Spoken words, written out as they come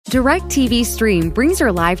DirecTV Stream brings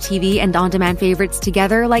your live TV and on-demand favorites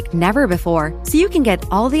together like never before, so you can get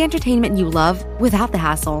all the entertainment you love without the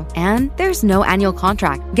hassle. And there's no annual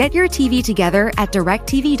contract. Get your TV together at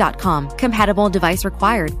directtv.com. Compatible device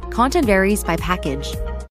required. Content varies by package.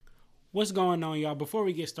 What's going on, y'all? Before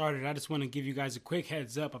we get started, I just want to give you guys a quick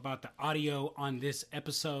heads up about the audio on this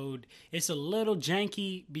episode. It's a little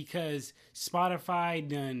janky because Spotify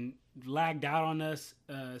done lagged out on us,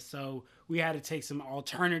 so we had to take some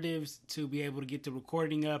alternatives to be able to get the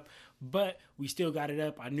recording up, but we still got it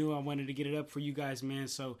up. I knew I wanted to get it up for you guys, man,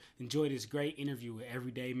 so enjoy this great interview with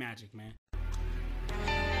Everyday Magic, man.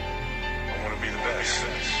 I want to be the best.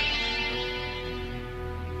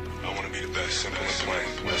 I want to be the best. Simple and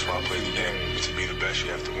plain. That's why I play the game. To be the best,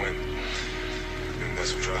 you have to win. And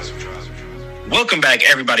that's what drives me. Welcome back,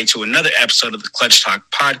 everybody, to another episode of the Clutch Talk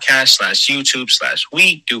podcast /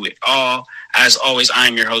 We Do It All. As always,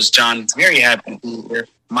 I'm your host, John. Very happy to be here.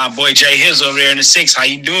 My boy Jay Hills over there in the 6. How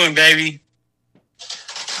you doing, baby?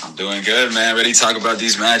 I'm doing good, man. Ready to talk about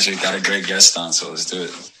these Magic. Got a great guest on, so let's do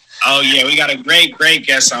it. Oh, yeah, we got a great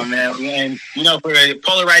guest on, man. And, you know, for a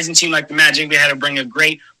polarizing team like the Magic, we had to bring a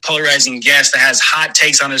great polarizing guest that has hot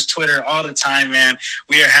takes on his Twitter all the time, man.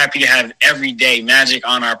 We are happy to have Everyday Magic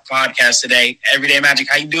on our podcast today. Everyday Magic,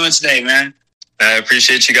 how you doing today, man? I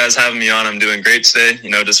appreciate you guys having me on. I'm doing great today,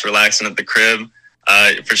 just relaxing at the crib.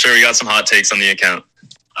 For sure, we got some hot takes on the account.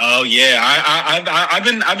 Oh yeah, I've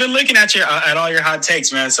been looking at at all your hot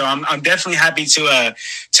takes, man. So I'm definitely happy to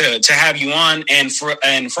have you on. And for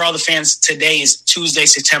all the fans, today is Tuesday,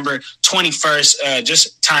 September 21st.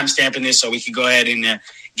 Just time stamping this so we can go ahead and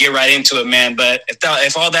get right into it, man. But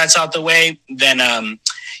if all that's out the way, then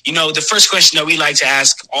the first question that we like to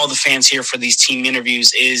ask all the fans here for these team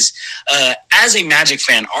interviews is, as a Magic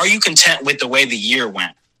fan, are you content with the way the year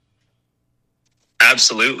went?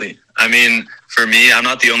 Absolutely. I mean, for me, I'm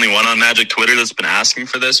not the only one on Magic Twitter that's been asking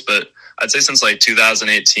for this, but I'd say since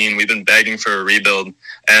 2018, we've been begging for a rebuild.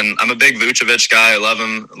 And I'm a big Vucevic guy. I love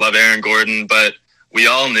him. Love Aaron Gordon. But we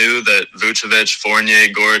all knew that Vucevic,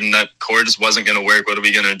 Fournier, Gordon, that core just wasn't going to work. What are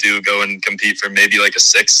we going to do? Go and compete for maybe a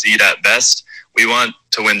 6th seed at best? We want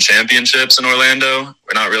to win championships in Orlando.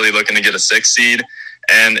 We're not really looking to get a 6th seed.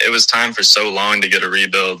 And it was time for so long to get a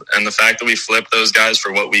rebuild. And the fact that we flipped those guys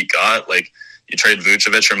for what we got, you trade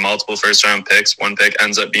Vucevic for multiple first-round picks. One pick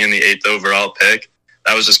ends up being the 8th overall pick.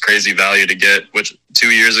 That was just crazy value to get, which 2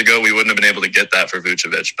 years ago, we wouldn't have been able to get that for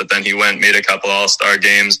Vucevic. But then he made a couple all-star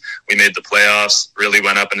games. We made the playoffs, really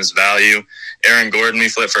went up in his value. Aaron Gordon, we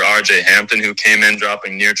flipped for R.J. Hampton, who came in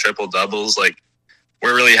dropping near triple-doubles.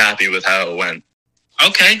 We're really happy with how it went.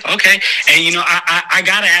 Okay. And, I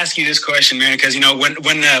got to ask you this question, man, because,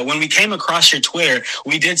 when we came across your Twitter,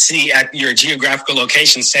 we did see at your geographical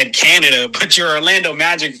location said Canada, but you're an Orlando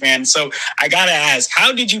Magic fan. So I got to ask,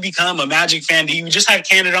 how did you become a Magic fan? Do you just have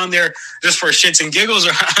Canada on there just for shits and giggles,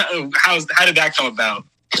 or how did that come about?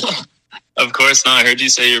 Of course not. I heard you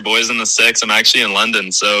say your boy's in the 6. I'm actually in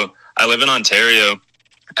London, so I live in Ontario.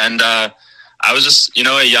 And I was just, a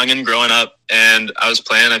youngin' growing up, and I was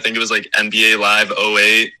playing, I think it was NBA Live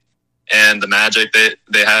 08, and the Magic,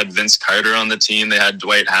 they had Vince Carter on the team. They had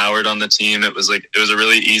Dwight Howard on the team. It was a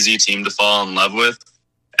really easy team to fall in love with,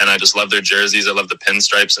 and I just love their jerseys. I love the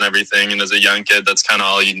pinstripes and everything, and as a young kid, that's kind of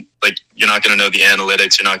all you're not going to know the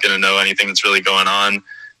analytics. You're not going to know anything that's really going on.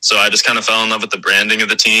 So I just kind of fell in love with the branding of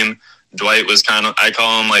the team. Dwight was I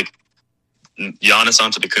call him Giannis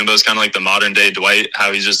Antetokounmpo is kind of like the modern day Dwight,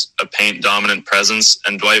 how he's just a paint dominant presence.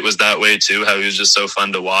 And Dwight was that way too, how he was just so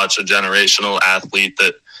fun to watch, a generational athlete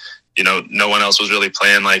that, no one else was really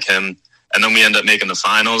playing like him. And then we end up making the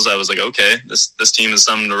finals. I was like, okay, this team is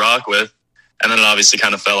something to rock with. And then it obviously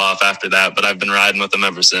kind of fell off after that, but I've been riding with them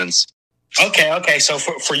ever since. Okay. So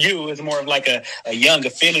for you, it's more of a young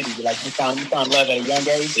affinity. You found love at a young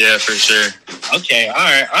age. Yeah, for sure. Okay. All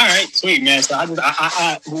right. Sweet, man. So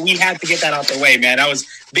we had to get that out the way, man. I was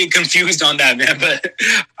a bit confused on that, man. But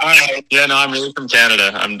all right. Yeah, no, I'm really from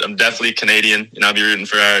Canada. I'm definitely Canadian. I'll be rooting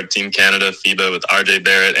for our Team Canada, FIBA, with RJ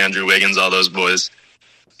Barrett, Andrew Wiggins, all those boys.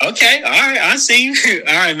 Okay. All right. I see you.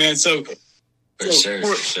 All right, man. So.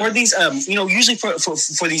 For these, usually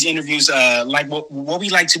for these interviews, what we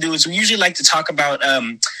like to do is we usually like to talk about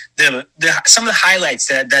some of the highlights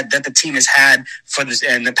that the team has had for this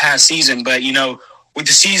in the past season. But with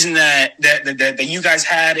the season that you guys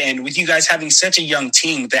had, and with you guys having such a young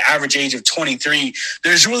team, the average age of 23,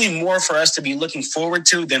 there's really more for us to be looking forward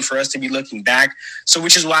to than for us to be looking back. So,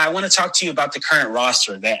 which is why I want to talk to you about the current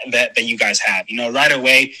roster that you guys have. Right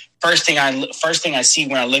away. First thing I see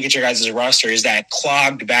when I look at your guys' roster is that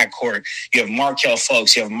clogged backcourt. You have Markelle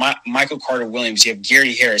Fultz, you have Michael Carter-Williams, you have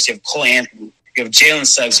Gary Harris, you have Cole Anthony, you have Jalen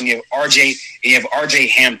Suggs, and you have RJ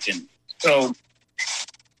Hampton. So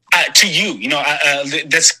to you,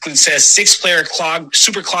 that's a 6-player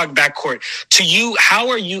super clogged backcourt. To you, how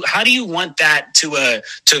do you want that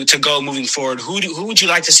to go moving forward? Who would you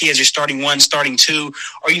like to see as your starting 1, starting 2?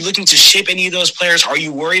 Are you looking to ship any of those players? Are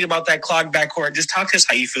you worried about that clogged backcourt? Just talk to us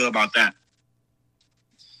how you feel about that.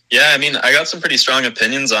 Yeah, I mean, I got some pretty strong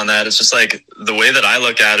opinions on that. It's just like the way that I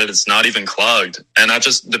look at it, it's not even clogged. And that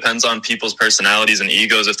just depends on people's personalities and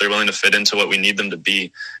egos if they're willing to fit into what we need them to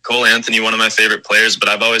be. Cole Anthony, one of my favorite players, but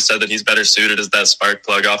I've always said that he's better suited as that spark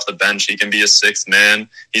plug off the bench. He can be a 6th man.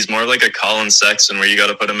 He's more like a Colin Sexton where you got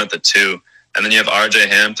to put him at the 2. And then you have RJ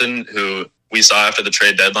Hampton, who we saw after the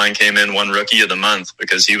trade deadline came in, won Rookie of the Month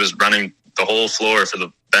because he was running the whole floor for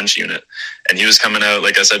the bench unit. And he was coming out,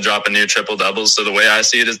 like I said, dropping near triple doubles. So the way I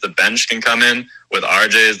see it is the bench can come in with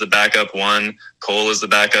RJ as the backup 1, Cole as the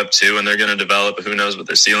backup 2, and they're going to develop. Who knows what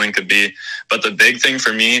their ceiling could be. But the big thing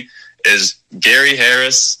for me is Gary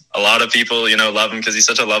Harris. A lot of people, love him because he's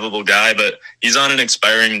such a lovable guy, but he's on an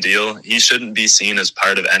expiring deal. He shouldn't be seen as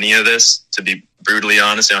part of any of this, to be brutally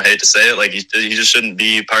honest. I hate to say it. Like, he just shouldn't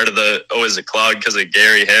be part of the, is it clogged because of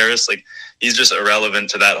Gary Harris? Like, he's just irrelevant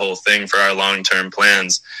to that whole thing for our long-term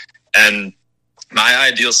plans. And my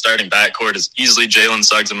ideal starting backcourt is easily Jalen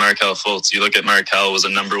Suggs and Markelle Fultz. You look at Markelle was a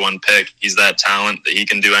number 1 pick. He's that talent that he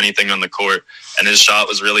can do anything on the court. And his shot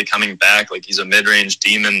was really coming back. Like, he's a mid-range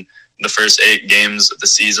demon. The first 8 games of the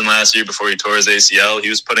season last year before he tore his ACL, he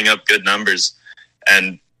was putting up good numbers.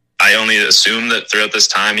 And I only assume that throughout this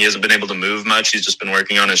time, he hasn't been able to move much. He's just been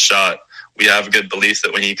working on his shot. We have a good belief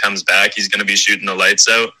that when he comes back, he's going to be shooting the lights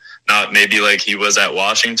out. Not maybe like he was at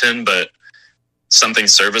Washington, but something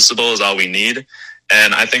serviceable is all we need.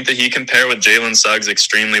 And I think that he can pair with Jalen Suggs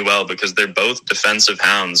extremely well because they're both defensive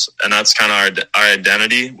hounds. And that's kind of our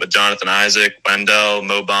identity with Jonathan Isaac, Wendell,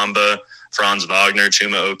 Mo Bamba, Franz Wagner,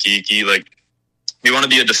 Chuma Okeke. Like, we want to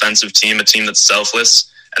be a defensive team, a team that's selfless.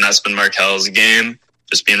 And that's been Markelle's game,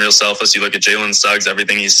 just being real selfless. You look at Jalen Suggs,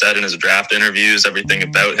 everything he said in his draft interviews, everything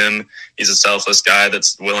about him. He's a selfless guy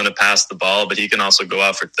that's willing to pass the ball, but he can also go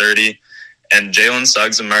out for 30. And Jalen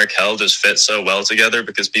Suggs and Markelle just fit so well together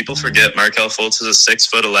because people forget Markelle Fultz is a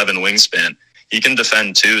 6'11" wingspan. He can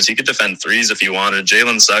defend 2s. He could defend 3s if he wanted.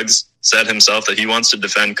 Jalen Suggs said himself that he wants to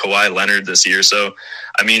defend Kawhi Leonard this year. So,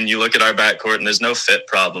 I mean, you look at our backcourt and there's no fit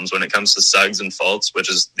problems when it comes to Suggs and Fultz, which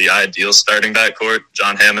is the ideal starting backcourt.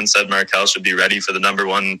 John Hammond said Markelle should be ready for the number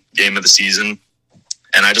 1 game of the season.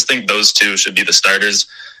 And I just think those 2 should be the starters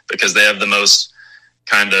because they have the most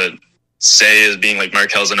kind of say as being like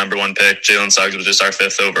Markelle's the number 1 pick. Jalen Suggs was just our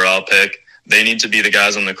 5th overall pick. They need to be the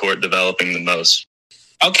guys on the court developing the most.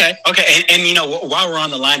 Okay. And while we're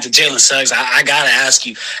on the line to Jalen Suggs, I got to ask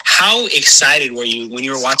you, how excited were you when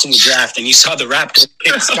you were watching the draft and you saw the Raptors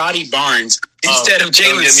pick Scottie Barnes instead of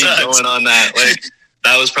Jalen Suggs? Don't get me going on that. Like,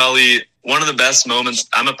 that was probably one of the best moments.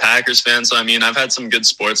 I'm a Packers fan, so I mean, I've had some good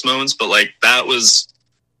sports moments, but like, that was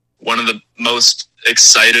one of the most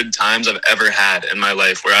excited times I've ever had in my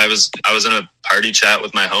life, where I was in a party chat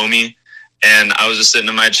with my homie and I was just sitting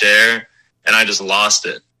in my chair and I just lost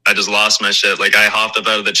it. I just lost my shit. Like, I hopped up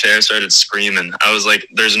out of the chair, started screaming. I was like,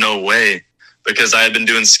 there's no way, because I had been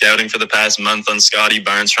doing scouting for the past month on Scottie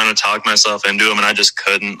Barnes, trying to talk myself into him, and I just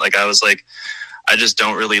couldn't. Like, I was like, I just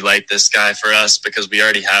don't really like this guy for us because we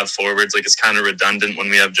already have forwards. Like, it's kind of redundant when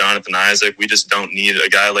we have Jonathan Isaac. We just don't need a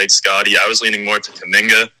guy like Scottie. I was leaning more to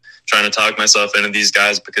Kuminga, trying to talk myself into these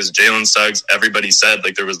guys because Jalen Suggs, everybody said,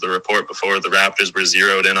 like, there was the report before the Raptors were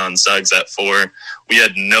zeroed in on Suggs at 4. We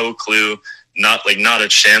had no clue. Not a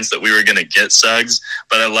chance that we were going to get Suggs,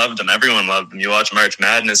 but I loved him. Everyone loved him. You watch March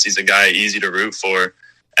Madness, he's a guy easy to root for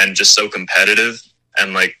and just so competitive.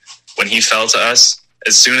 And like, when he fell to us,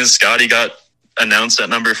 as soon as Scottie got announced at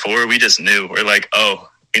number 4, we just knew. We're like,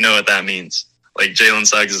 oh, we know what that means. Like, Jalen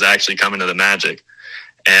Suggs is actually coming to the Magic.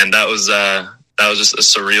 And that was just a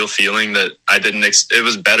surreal feeling that I didn't, it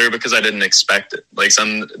was better because I didn't expect it. Like,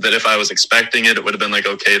 that if I was expecting it, it would have been like,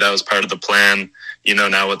 okay, that was part of the plan.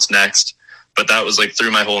 Now what's next? But that was like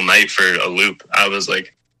through my whole night for a loop. I was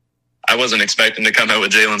like, I wasn't expecting to come out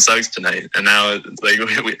with Jalen Suggs tonight. And now like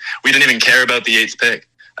we didn't even care about the 8th pick.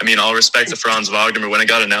 I mean, all respect to Franz Wagner. When it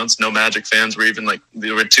got announced, no Magic fans were even like,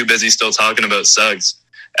 they were too busy still talking about Suggs.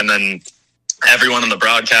 And then everyone on the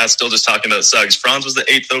broadcast still just talking about Suggs. Franz was the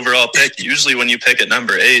 8th overall pick. Usually when you pick at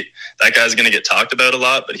number 8, that guy's going to get talked about a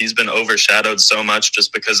lot, but he's been overshadowed so much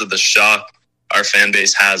just because of the shock our fan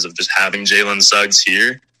base has of just having Jalen Suggs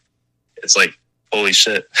here. It's like, holy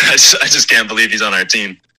shit. I just can't believe he's on our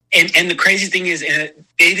team. And the crazy thing is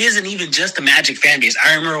it isn't even just the Magic fan base.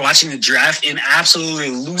 I remember watching the draft and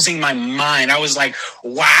absolutely losing my mind. I was like,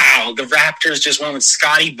 wow, the Raptors just went with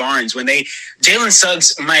Scotty Barnes. Jalen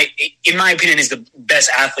Suggs, in my opinion, is the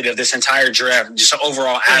best athlete of this entire draft, just an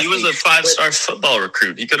overall athlete. He was a 5-star football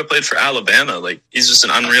recruit. He could have played for Alabama. Like, he's just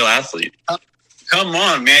an unreal athlete. Come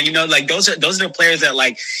on, man. You know, like those are the players that,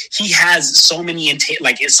 like, he has so many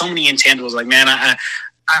intangibles. Like, man, I'm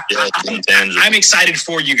excited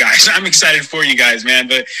for you guys. I'm excited for you guys, man.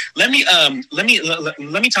 But let me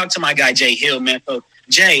talk to my guy Jay Hill, man. So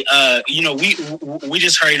Jay, we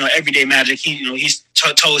just heard, Everyday Magic. He's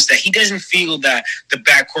told us that he doesn't feel that the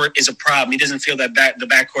backcourt is a problem. He doesn't feel that the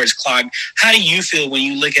backcourt is clogged. How do you feel when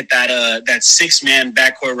you look at that 6-man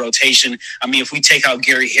backcourt rotation? I mean, if we take out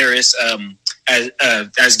Gary Harris,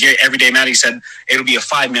 as Gary Everyday Magic said, it'll be a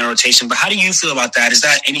 5-man rotation. But how do you feel about that? Is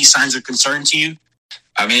that any signs of concern to you?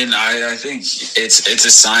 I mean, I think it's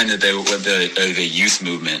a sign that the youth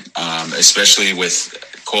movement, especially with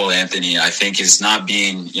Cole Anthony, I think is not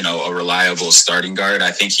being, a reliable starting guard.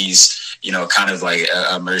 I think he's, kind of like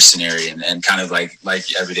a mercenary and kind of like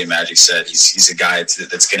Everyday Magic said, he's a guy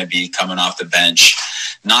that's going to be coming off the bench,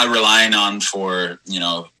 not relying on for,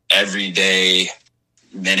 everyday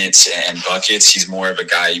minutes and buckets. He's more of a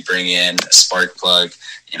guy you bring in, a spark plug,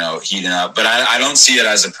 heating up. But I don't see it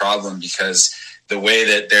as a problem because the way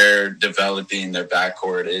that they're developing their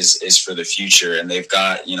backcourt is for the future, and they've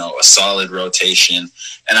got, a solid rotation.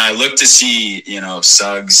 And I look to see,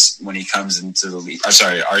 Suggs when he comes into the league.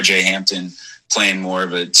 RJ Hampton playing more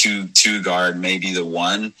of a two guard, maybe the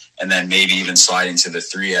 1, and then maybe even sliding to the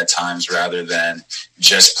 3 at times rather than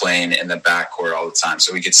just playing in the backcourt all the time.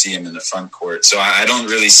 So we could see him in the front court. So I don't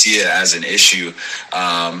really see it as an issue.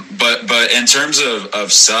 But in terms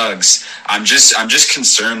of Suggs, I'm just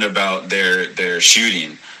concerned about their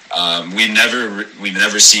shooting. We've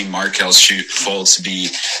never seen Markelle Fultz be,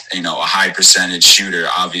 a high percentage shooter.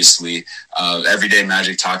 Obviously, Everyday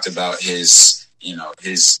Magic talked about his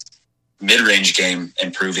mid-range game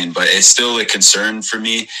improving, but it's still a concern for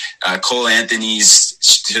me. Cole Anthony's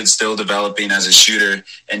still developing as a shooter,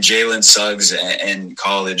 and Jalen Suggs in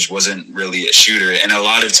college wasn't really a shooter. And a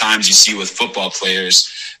lot of times you see with football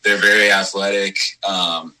players, they're very athletic.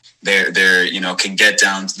 They're can get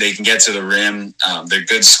down. They can get to the rim. They're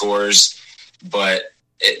good scorers, but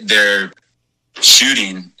their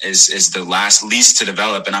shooting is the least to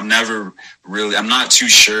develop. And I'm not too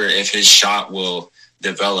sure if his shot will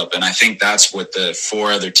develop. And I think that's what the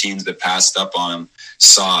 4 other teams that passed up on him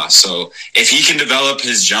saw. So if he can develop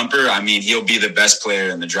his jumper, I mean, he'll be the best player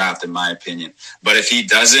in the draft, in my opinion. But if he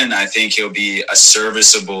doesn't, I think he'll be a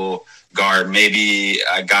serviceable guard. Maybe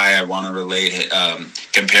a guy I want to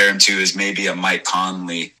compare him to is maybe a Mike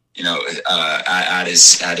Conley, at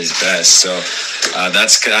his best. So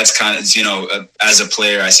that's kind of, as a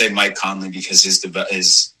player, I say Mike Conley because his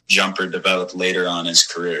jumper developed later on in his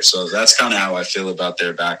career. So that's kind of how I feel about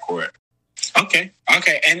their backcourt. Okay.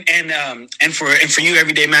 And for you,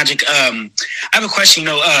 Everyday Magic, I have a question.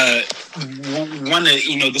 The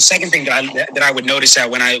second thing that I would notice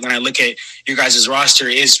that when I look at your guys' roster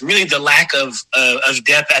is really the lack of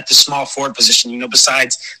depth at the small forward position.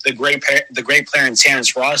 Besides the great player in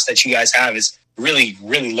Terrence Ross that you guys have is really,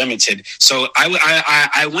 really limited. So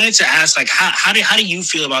I wanted to ask, like, how do you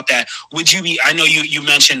feel about that? Would you be? I know you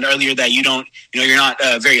mentioned earlier that you don't, you're not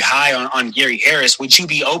very high on Gary Harris. Would you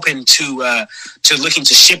be open to looking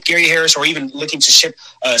to ship Gary Harris, or even looking to ship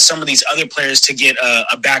some of these other players to get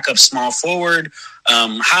a backup small forward?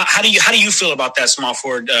 How do you feel about that small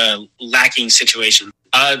forward lacking situation?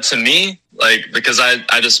 To me, because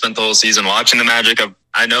I just spent the whole season watching the Magic,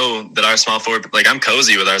 I know that our small forward, I'm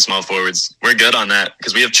cozy with our small forwards. We're good on that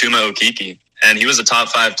because we have Chuma Okeke, and he was a top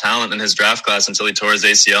 5 talent in his draft class until he tore his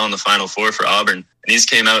ACL in the Final Four for Auburn. And he's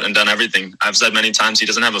came out and done everything. I've said many times he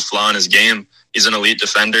doesn't have a flaw in his game. He's an elite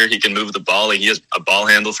defender. He can move the ball. He has a ball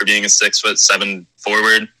handle for being a 6'7"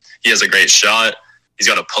 forward. He has a great shot. He's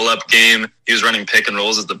got a pull-up game. He was running pick and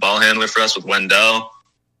rolls as the ball handler for us with Wendell.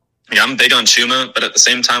 I'm big on Chuma, but at the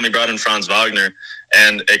same time, we brought in Franz Wagner,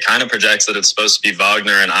 and it kind of projects that it's supposed to be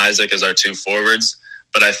Wagner and Isaac as our 2 forwards.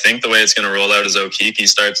 But I think the way it's going to roll out is Okeke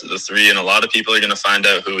starts at the 3, and a lot of people are going to find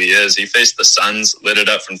out who he is. He faced the Suns, lit it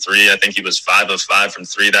up from 3. I think he was 5 of 5 from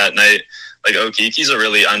 3 that night. Okeke's a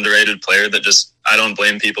really underrated player that I don't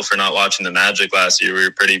blame people for not watching the Magic last year. We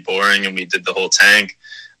were pretty boring, and we did the whole tank.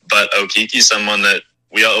 But Okeke's someone that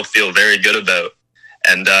we all feel very good about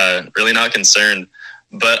and really not concerned.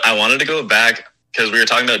 But I wanted to go back because we were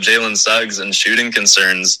talking about Jalen Suggs and shooting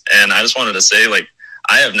concerns. And I just wanted to say,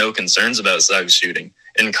 I have no concerns about Suggs shooting.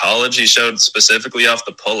 In college, he showed specifically off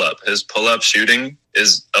the pull-up. His pull-up shooting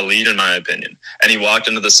is elite in my opinion. And he walked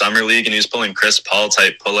into the summer league and he was pulling Chris Paul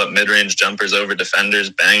type pull-up mid-range jumpers over defenders,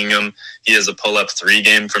 banging them. He has a pull-up 3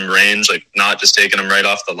 game from range, like not just taking them right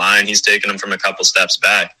off the line. He's taking them from a couple steps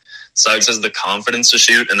back. Suggs has the confidence to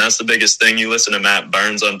shoot, and that's the biggest thing. You listen to Matt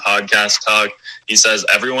Barnes on Podcast Talk. He says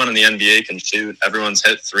everyone in the NBA can shoot. Everyone's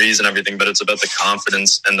hit threes and everything, but it's about the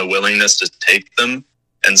confidence and the willingness to take them.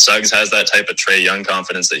 And Suggs has that type of Trae Young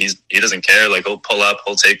confidence that he doesn't care. Like, he'll pull up,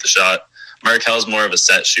 he'll take the shot. Markel's more of a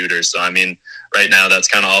set shooter. So, I mean, right now that's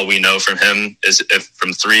kind of all we know from him is if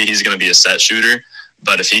from 3, he's going to be a set shooter.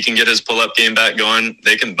 But if he can get his pull-up game back going,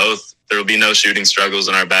 there will be no shooting struggles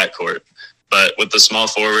in our backcourt. But with the small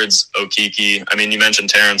forwards, Okeke, I mean, you mentioned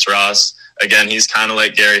Terrence Ross. Again, he's kind of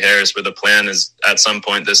like Gary Harris, where the plan is at some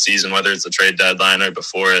point this season, whether it's the trade deadline or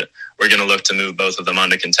before it, we're going to look to move both of them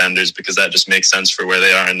onto contenders because that just makes sense for where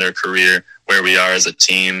they are in their career, where we are as a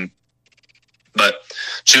team. But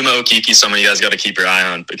Chuma Okeke, someone you guys got to keep your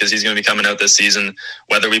eye on because he's going to be coming out this season,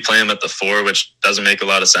 whether we play him at the 4, which doesn't make a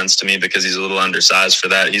lot of sense to me because he's a little undersized for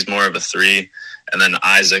that. He's more of a 3. And then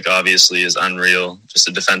Isaac obviously is unreal, just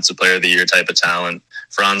a defensive player of the year type of talent.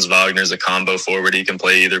 Franz Wagner's a combo forward. He can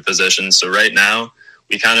play either position. So right now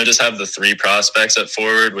we kind of just have the 3 prospects at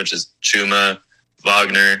forward, which is Chuma,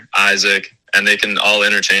 Wagner, Isaac, and they can all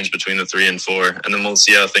interchange between the 3 and 4. And then we'll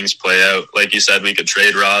see how things play out. Like you said, we could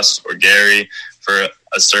trade Ross or Gary for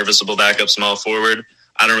a serviceable backup small forward.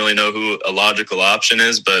 I don't really know who a logical option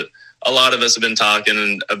is, but a lot of us have been talking,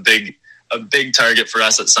 and a big target for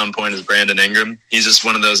us at some point is Brandon Ingram. He's just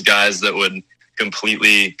one of those guys that would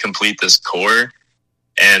completely complete this core.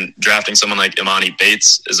 And drafting someone like Imani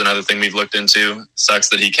Bates is another thing we've looked into. Sucks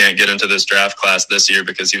that he can't get into this draft class this year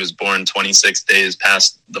because he was born 26 days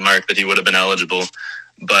past the mark that he would have been eligible.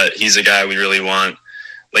 But he's a guy we really want.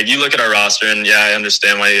 Like, you look at our roster, and yeah, I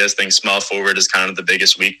understand why you guys think small forward is kind of the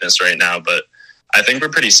biggest weakness right now. But I think we're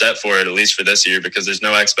pretty set for it, at least for this year, because there's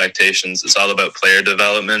no expectations. It's all about player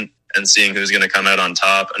development and seeing who's going to come out on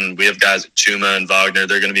top. And we have guys like Chuma and Wagner.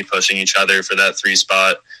 They're going to be pushing each other for that 3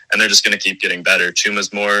 spot, and they're just going to keep getting better.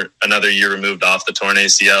 Chuma's more another year removed off the torn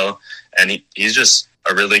ACL, and he's just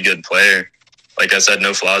a really good player. Like I said,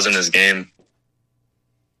 no flaws in his game.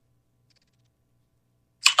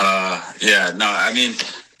 I mean,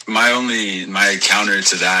 my counter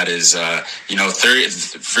to that is, 30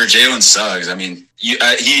 for Jalen Suggs. I mean,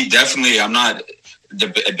 he definitely, I'm not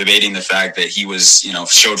debating the fact that he was,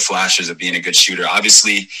 showed flashes of being a good shooter.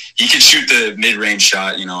 Obviously, he could shoot the mid-range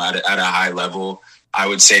shot, at a high level, I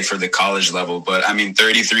would say, for the college level. But I mean,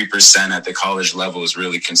 33% at the college level is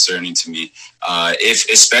really concerning to me. If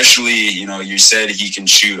especially, you said he can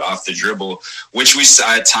shoot off the dribble, which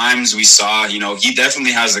at times we saw, he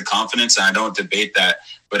definitely has the confidence, and I don't debate that.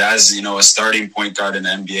 But as, a starting point guard in the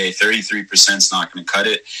NBA, 33% is not going to cut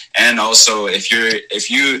it. And also, if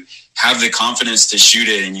you have the confidence to shoot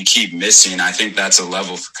it and you keep missing, I think that's a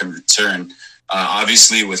level for concern.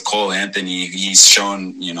 Obviously, with Cole Anthony, he's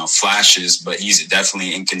shown, flashes, but he's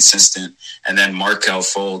definitely inconsistent. And then Markelle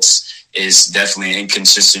Fultz is definitely an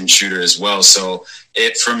inconsistent shooter as well. So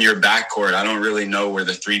from your backcourt, I don't really know where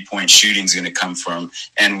the 3-point shooting is going to come from.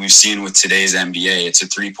 And we've seen with today's NBA, it's a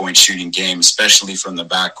 3-point shooting game, especially from the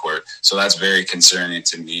backcourt. So that's very concerning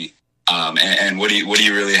to me. And what do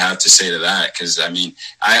you really have to say to that? Because I mean,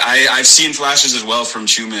 I've seen flashes as well from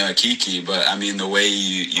Chuma Okeke, but I mean, the way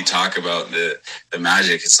you talk about the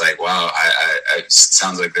Magic, it's like, wow, it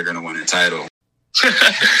sounds like they're going to win a title.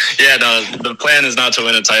 Yeah, no, the plan is not to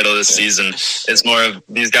win a title this season. It's more of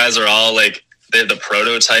these guys are all like, they're the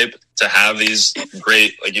prototype to have these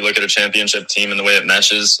great, like you look at a championship team and the way it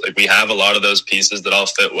meshes, like we have a lot of those pieces that all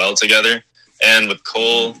fit well together. And with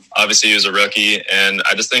Cole, obviously he was a rookie, and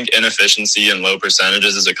I just think inefficiency and low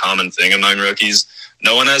percentages is a common thing among rookies.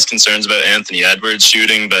 No one has concerns about Anthony Edwards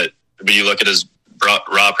shooting, but when you look at his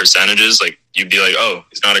raw percentages, like you'd be like, oh,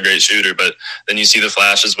 he's not a great shooter. But then you see the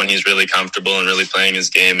flashes when he's really comfortable and really playing his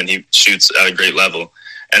game, and he shoots at a great level.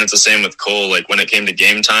 And it's the same with Cole. Like when it came to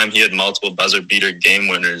game time, he had multiple buzzer beater game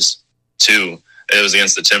winners too. It was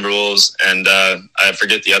against the Timberwolves, and I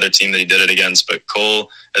forget the other team that he did it against, but Cole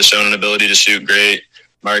has shown an ability to shoot great.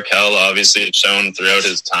 Markelle obviously has shown throughout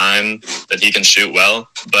his time that he can shoot well,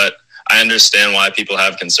 but I understand why people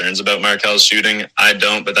have concerns about Markelle's shooting. I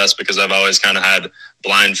don't, but that's because I've always kind of had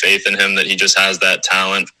blind faith in him that he just has that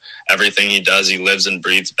talent. Everything he does, he lives and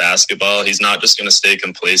breathes basketball. He's not just going to stay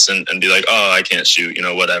complacent and be like, oh, I can't shoot,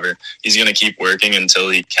 whatever. He's going to keep working until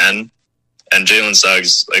he can. And Jalen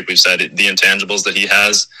Suggs, like we've said, the intangibles that he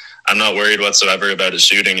has, I'm not worried whatsoever about his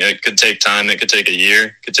shooting. It could take time. It could take a year.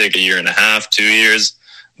 It could take a year and a half, 2 years.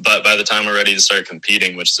 But by the time we're ready to start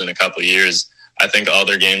competing, which is in a couple of years, I think all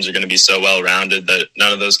their games are going to be so well-rounded that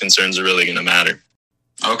none of those concerns are really going to matter.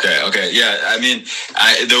 Okay. Yeah, I mean,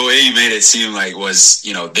 the way you made it seem like was,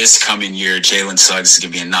 this coming year, Jalen Suggs is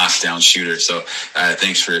going to be a knockdown shooter. So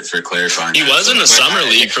thanks for clarifying. He was in the summer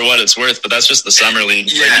league for what it's worth, but that's just the summer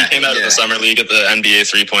league. Yeah, he came out of the summer league at the NBA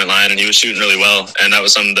three-point line, and he was shooting really well. And that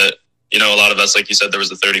was something that, a lot of us, like you said, there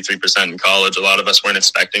was a 33% in college. A lot of us weren't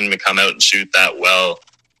expecting him to come out and shoot that well,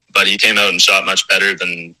 but he came out and shot much better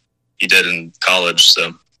than he did in college,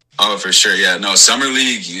 so... Oh, for sure. Yeah. No, summer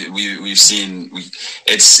league, we've seen,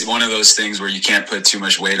 it's one of those things where you can't put too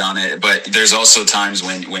much weight on it, but there's also times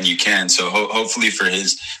when you can. So hopefully for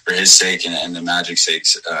his sake and the Magic's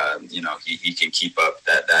sakes, he can keep up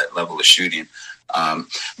that level of shooting.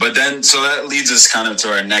 But then, so that leads us kind of to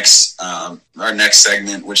our next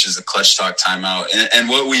segment, which is the Clutch Talk timeout. And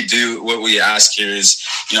what we ask here is,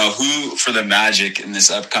 who for the Magic in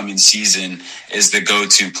this upcoming season is the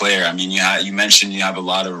go-to player? I mean, you mentioned you have a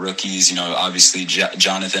lot of rookies, obviously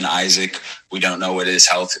Jonathan Isaac, we don't know what his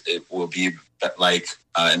health will be like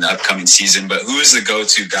in the upcoming season, but who is the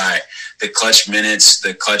go-to guy? The clutch minutes,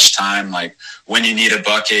 the clutch time, like when you need a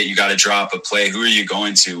bucket, you got to drop a play. Who are you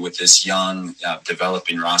going to with this young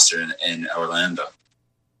developing roster in Orlando?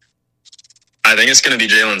 I think it's going to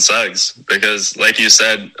be Jalen Suggs because, like you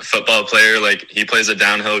said, a football player, like he plays a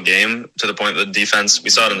downhill game to the point that the defense,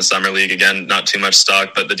 we saw it in the summer league, again, not too much stock,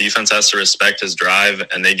 but the defense has to respect his drive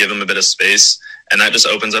and they give him a bit of space. And that just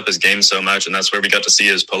opens up his game so much. And that's where we got to see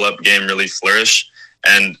his pull-up game really flourish.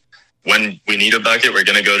 And when we need a bucket, we're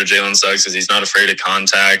going to go to Jalen Suggs because he's not afraid of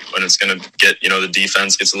contact. When it's going to get, the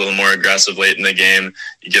defense gets a little more aggressive late in the game,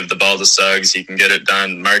 you give the ball to Suggs, he can get it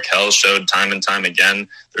done. Markelle showed time and time again.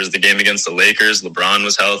 There's the game against the Lakers. LeBron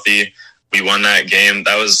was healthy. We won that game.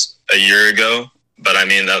 That was a year ago, but I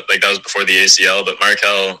mean, that was before the ACL. But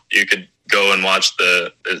Markelle, you could go and watch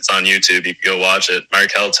it's on YouTube. You could go watch it.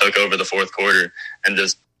 Markelle took over the fourth quarter and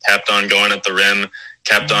just kept on going at the rim,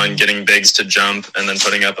 kept on getting bigs to jump and then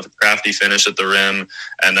putting up a crafty finish at the rim.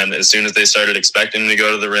 And then as soon as they started expecting him to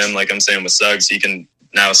go to the rim, like I'm saying with Suggs, he can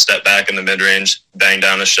now step back in the mid-range, bang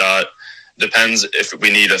down a shot. Depends if we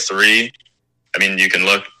need a three. I mean, you can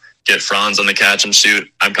get Franz on the catch and shoot.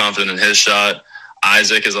 I'm confident in his shot.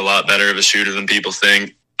 Isaac is a lot better of a shooter than people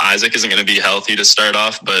think. Isaac isn't going to be healthy to start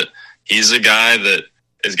off, but he's a guy that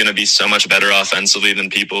is going to be so much better offensively than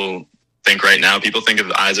people think right now. People think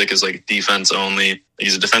of Isaac as like defense only.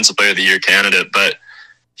 He's a defensive player of the year candidate, but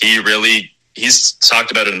he's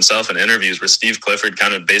talked about it himself in interviews where Steve Clifford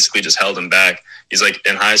kind of basically just held him back. He's like,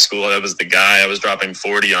 in high school, I was the guy. I was dropping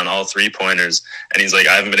 40 on all 3-pointers. And he's like,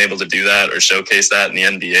 I haven't been able to do that or showcase that in the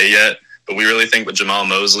NBA yet. But we really think with Jamal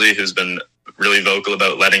Mosley, who's been really vocal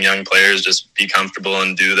about letting young players just be comfortable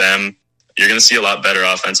and do them, you're going to see a lot better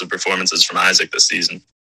offensive performances from Isaac this season.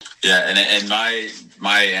 Yeah, and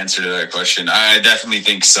my answer to that question, I definitely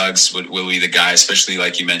think Suggs will be the guy, especially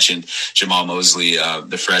like you mentioned, Jamal Mosley,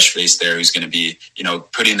 the fresh face there who's going to be,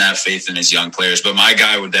 putting that faith in his young players. But my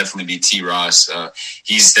guy would definitely be T. Ross.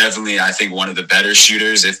 He's definitely, I think, one of the better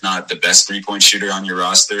shooters, if not the best 3-point shooter on your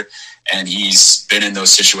roster. And he's been in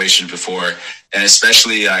those situations before. And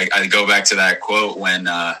especially, I go back to that quote when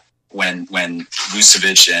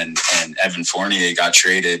Vucevic and Evan Fournier got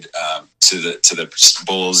traded to the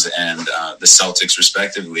Bulls and the Celtics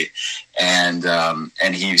respectively, and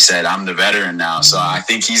he said, "I'm the veteran now," so I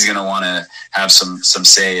think he's going to want to have some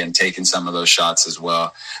say in taking some of those shots as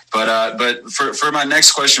well. But for my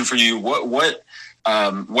next question for you, what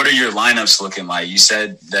are your lineups looking like? You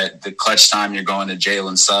said that the clutch time you're going to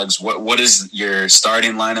Jalen Suggs. What is your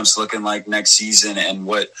starting lineups looking like next season, and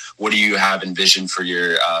what do you have envisioned for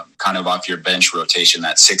your kind of off your bench rotation,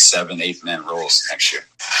 that 6, 7, 8 man roles next year?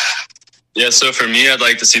 Yeah, so for me, I'd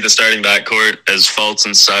like to see the starting backcourt as Fultz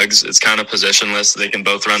and Suggs. It's kind of positionless. They can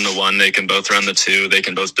both run the 1, they can both run the 2, they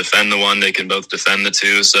can both defend the 1, they can both defend the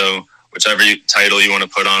 2. So whichever title you want to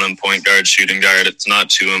put on them, point guard, shooting guard, it's not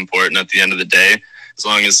too important at the end of the day, as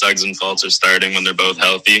long as Suggs and Fultz are starting when they're both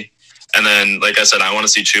healthy. And then, like I said, I want to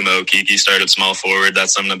see Chuma Okeke start at small forward.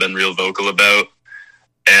 That's something I've been real vocal about.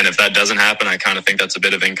 And if that doesn't happen, I kind of think that's a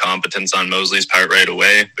bit of incompetence on Mosley's part right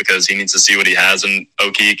away, because he needs to see what he has in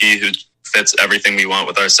Okeke, who fits everything we want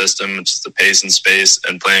with our system, which is the pace and space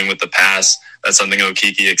and playing with the pass. That's something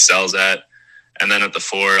Okeke excels at. And then at the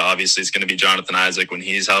 4, obviously, it's going to be Jonathan Isaac when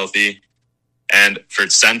he's healthy. And for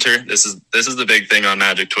center, this is the big thing on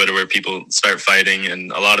Magic Twitter where people start fighting,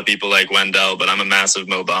 and a lot of people like Wendell, but I'm a massive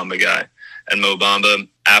Mo Bamba guy. And Mo Bamba,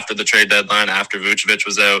 after the trade deadline, after Vucevic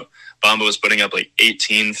was out, Bamba was putting up like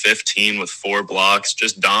 18, 15 with 4 blocks,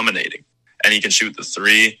 just dominating. And he can shoot the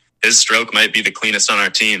 3. his stroke might be the cleanest on our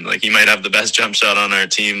team. Like, he might have the best jump shot on our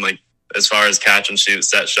team, like, as far as catch and shoot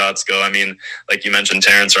set shots go. I mean, like you mentioned,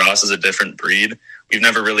 Terrence Ross is a different breed. We've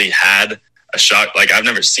never really had a shot. Like, I've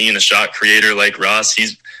never seen a shot creator like Ross.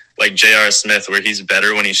 He's like J.R. Smith, where he's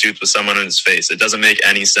better when he shoots with someone in his face. It doesn't make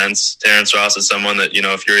any sense. Terrence Ross is someone that, you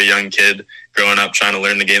know, if you're a young kid growing up trying to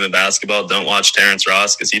learn the game of basketball, don't watch Terrence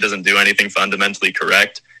Ross, because he doesn't do anything fundamentally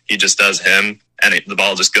correct. He just does him, and the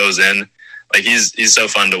ball just goes in. Like, he's so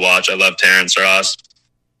fun to watch. I love Terrence Ross.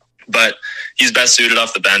 But he's best suited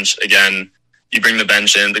off the bench. Again, you bring the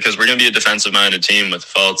bench in because we're going to be a defensive-minded team with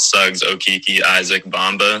Fultz, Suggs, Okeke, Isaac,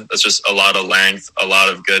 Bamba. That's just a lot of length, a lot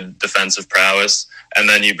of good defensive prowess. And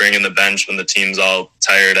then you bring in the bench when the team's all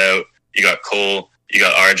tired out. You got Cole, you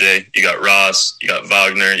got RJ, you got Ross, you got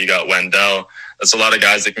Wagner, you got Wendell. That's a lot of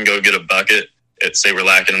guys that can go get a bucket. Say we're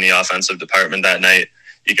lacking in the offensive department that night.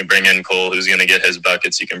 You can bring in Cole, who's going to get his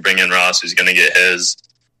buckets. You can bring in Ross, who's going to get his.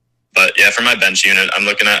 But yeah, for my bench unit,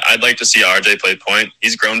 I'd like to see RJ play point.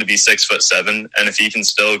 He's grown to be 6'7", and if he can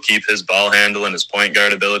still keep his ball handle and his point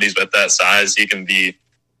guard abilities with that size, he can be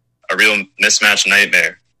a real mismatch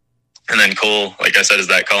nightmare. And then Cole, like I said, is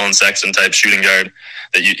that Colin Sexton type shooting guard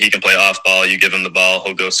that he can play off ball. You give him the ball,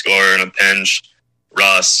 he'll go score in a pinch.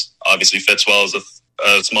 Ross obviously fits well as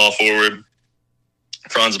a small forward.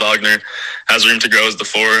 Franz Wagner has room to grow as the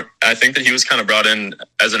 4. I think that he was kind of brought in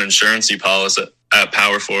as an insurance-y policy at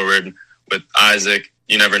power forward with Isaac.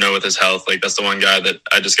 You never know with his health. Like, that's the one guy that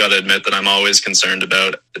I just got to admit that I'm always concerned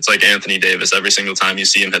about. It's like Anthony Davis. Every single time you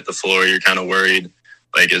see him hit the floor, you're kind of worried.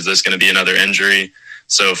 Like, is this going to be another injury?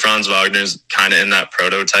 So Franz Wagner's kind of in that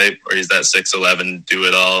prototype where he's that 6'11",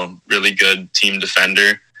 do-it-all, really good team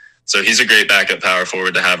defender. So he's a great backup power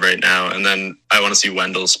forward to have right now. And then I want to see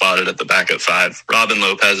Wendell spotted at the backup 5. Robin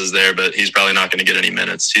Lopez is there, but he's probably not going to get any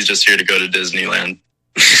minutes. He's just here to go to Disneyland.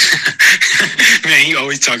 Man, he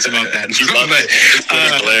always talks about that.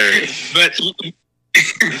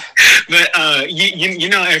 But you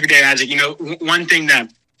know, Everyday Isaac, you know, one thing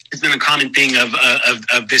that has been a common thing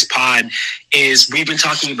of this pod is we've been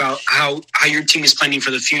talking about how your team is planning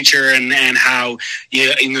for the future and how you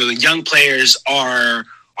know the young players are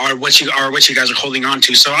what you guys are holding on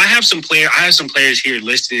to. So I have some players here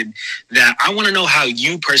listed that I want to know how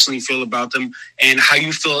you personally feel about them and how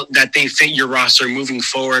you feel that they fit your roster moving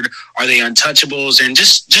forward. Are they untouchables? And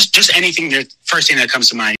just anything that first thing that comes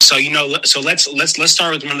to mind. So let's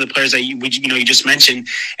start with one of the players that you just mentioned,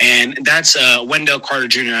 and that's Wendell Carter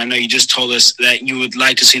Jr. I know you just told us that you would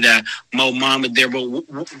like to see that Mo Bamba there, but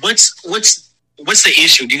what's the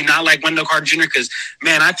issue? Do you not like Wendell Carter Jr.? Because,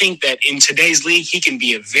 man, I think that in today's league, he can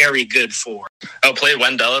be a very good 4. Oh, play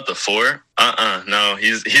Wendell at the 4? No,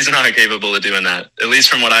 he's not capable of doing that. At least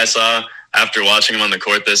from what I saw after watching him on the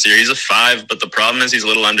court this year. He's a 5, but the problem is he's a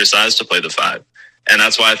little undersized to play the 5. And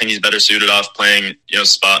that's why I think he's better suited off playing,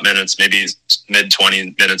 spot minutes, maybe mid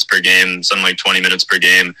 20 minutes per game, something like 20 minutes per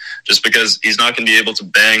game, just because he's not going to be able to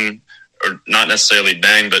bang, or not necessarily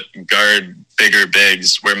bang, but guard bigger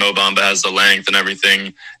bigs where Mo Bamba has the length and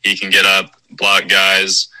everything. He can get up, block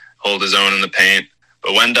guys, hold his own in the paint.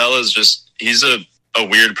 But Wendell is he's a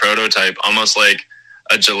weird prototype, almost like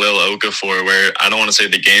a Jahlil Okafor, where I don't want to say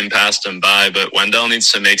the game passed him by, but Wendell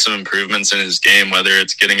needs to make some improvements in his game, whether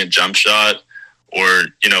it's getting a jump shot or,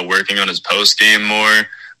 working on his post game more.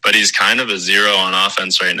 But he's kind of a 0 on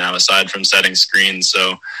offense right now, aside from setting screens.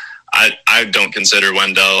 So I don't consider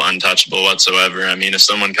Wendell untouchable whatsoever. I mean, if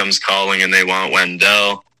someone comes calling and they want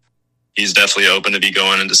Wendell, he's definitely open to be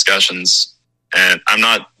going in discussions. And I'm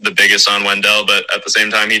not the biggest on Wendell, but at the same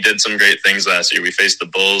time, he did some great things last year. We faced the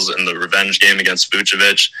Bulls in the revenge game against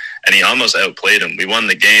Vucevic, and he almost outplayed him. We won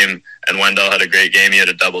the game, and Wendell had a great game. He had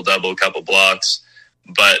a double-double, a couple blocks.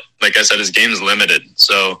 But like I said, his game is limited.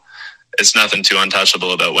 So it's nothing too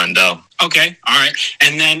untouchable about Wendell. Okay, all right,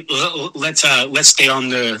 and then let's stay on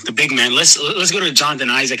the big man. Let's go to Jonathan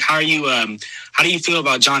Isaac. How do you feel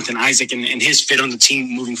about Jonathan Isaac and his fit on the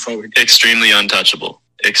team moving forward? Extremely untouchable.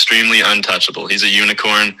 He's a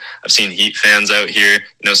unicorn. I've seen Heat fans out here,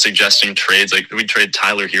 suggesting trades. Like, we'd trade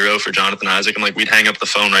Tyler Hero for Jonathan Isaac. I'm like, we'd hang up the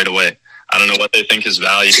phone right away. I don't know what they think his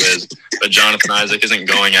value is, but Jonathan Isaac isn't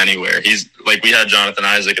going anywhere. He's like, we had Jonathan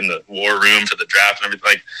Isaac in the war room for the draft and everything.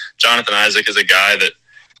 Like, Jonathan Isaac is a guy that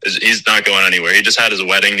he's not going anywhere. He just had his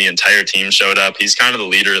wedding. The entire team showed up. He's kind of the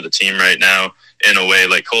leader of the team right now in a way.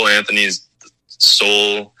 Like, Cole Anthony's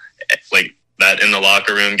soul, like that in the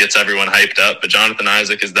locker room, gets everyone hyped up. But Jonathan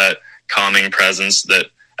Isaac is that calming presence that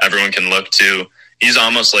everyone can look to. He's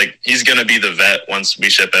almost like he's going to be the vet once we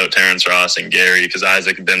ship out Terrence Ross and Gary, because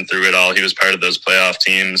Isaac had been through it all. He was part of those playoff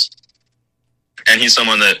teams. And he's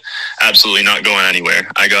someone that absolutely not going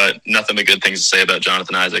anywhere. I got nothing but good things to say about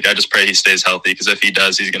Jonathan Isaac. I just pray he stays healthy, because if he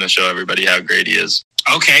does, he's going to show everybody how great he is.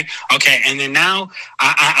 Okay. And then now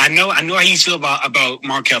I know how you feel about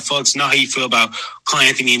Markelle Fultz. Know how you feel about Cole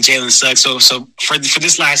Anthony and Jalen Suggs. So for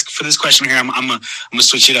this question here, I'm gonna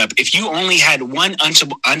switch it up. If you only had one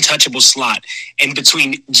untouchable slot in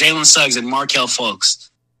between Jalen Suggs and Markelle Fultz,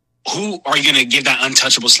 who are you gonna give that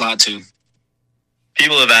untouchable slot to?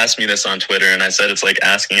 People have asked me this on Twitter, and I said it's like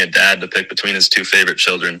asking a dad to pick between his two favorite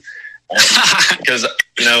children. Because,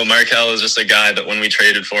 Markelle is just a guy that when we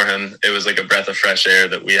traded for him, it was like a breath of fresh air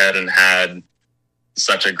that we hadn't had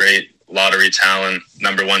such a great lottery talent,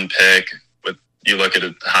 number one pick. You look at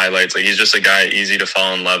his highlights, like he's just a guy easy to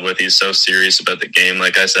fall in love with. He's so serious about the game.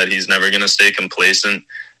 Like I said, he's never going to stay complacent,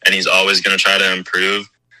 and he's always going to try to improve.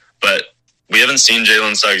 But we haven't seen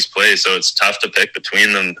Jalen Suggs play, so it's tough to pick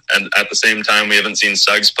between them. And at the same time, we haven't seen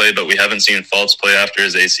Suggs play, but we haven't seen Fultz play after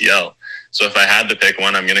his ACL. So if I had to pick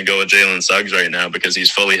one, I'm going to go with Jalen Suggs right now, because he's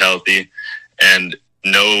fully healthy and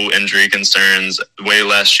no injury concerns, way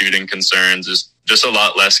less shooting concerns, just a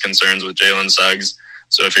lot less concerns with Jalen Suggs.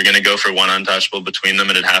 So if you're going to go for one untouchable between them,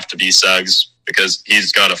 it'd have to be Suggs, because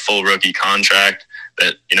he's got a full rookie contract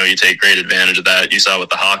that, you take great advantage of that. You saw what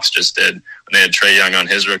the Hawks just did when they had Trae Young on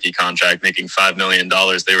his rookie contract making $5 million.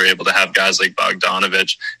 They were able to have guys like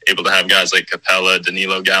Bogdanovich, able to have guys like Capella,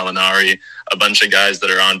 Danilo Gallinari, a bunch of guys that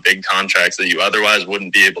are on big contracts that you otherwise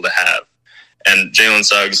wouldn't be able to have. And Jalen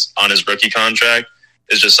Suggs on his rookie contract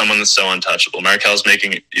is just someone that's so untouchable. Markelle's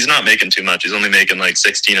he's not making too much. He's only making like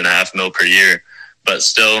 $16.5 million per year. But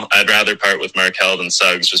still, I'd rather part with Markelle than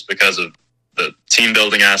Suggs, just because of the team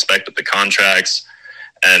building aspect of the contracts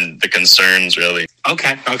and the concerns, really.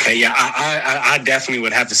 Okay, yeah, I definitely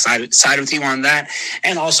would have to side with you on that,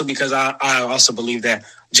 and also because I also believe that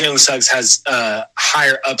Jalen Suggs has a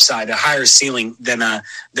higher upside, a higher ceiling than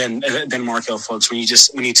Markelle Fultz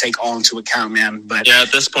when you take all into account, man. But yeah,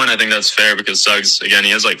 at this point, I think that's fair, because Suggs, again,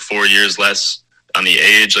 he has like 4 years less on the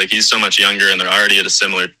age. Like, he's so much younger, and they're already at a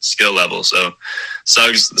similar skill level. So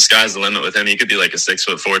Suggs, the sky's the limit with him. He could be like a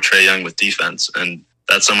 6'4" Trae Young with defense, and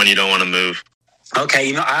that's someone you don't want to move.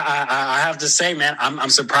 Okay, I have to say, man, I'm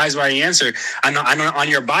surprised by your answer. I know on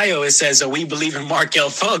your bio it says we believe in Markelle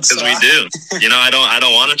Fultz. Because we do. I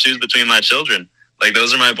don't want to choose between my children. Like,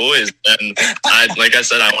 those are my boys, and like I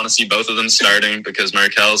said, I want to see both of them starting, because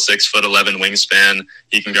Markelle's 6'11" wingspan.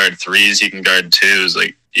 He can guard threes. He can guard twos.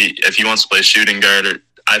 Like, if he wants to play shooting guard,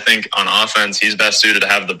 I think on offense he's best suited to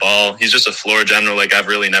have the ball. He's just a floor general like I've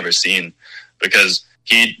really never seen, because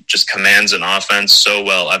he just commands an offense so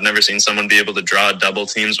well. I've never seen someone be able to draw double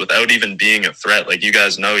teams without even being a threat. Like, you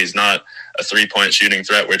guys know, he's not a 3-point shooting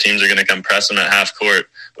threat where teams are going to come press him at half court.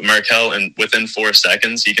 But Markelle, within 4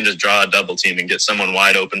 seconds, he can just draw a double team and get someone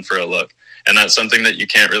wide open for a look. And that's something that you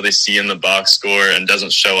can't really see in the box score and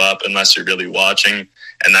doesn't show up unless you're really watching.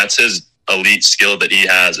 And that's his elite skill that he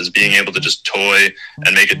has, is being able to just toy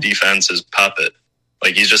and make a defense his puppet.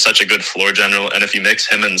 Like, he's just such a good floor general. And if you mix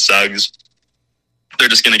him and Suggs, they're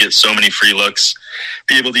just going to get so many free looks,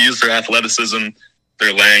 be able to use their athleticism,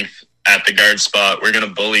 their length at the guard spot. We're going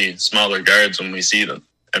to bully smaller guards when we see them.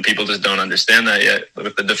 And people just don't understand that yet.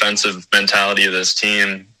 With the defensive mentality of this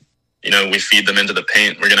team, we feed them into the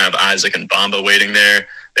paint. We're going to have Isaac and Bamba waiting there.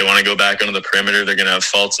 They want to go back onto the perimeter. They're going to have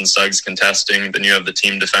Fultz and Suggs contesting. Then you have the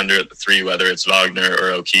team defender at the 3, whether it's Wagner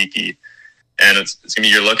or Okeke. And it's going to be,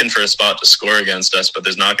 you're looking for a spot to score against us, but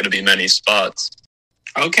there's not going to be many spots.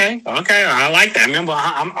 Okay, I like that. Remember,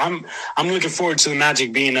 I'm looking forward to the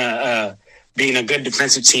Magic being a good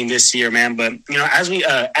defensive team this year, man. But as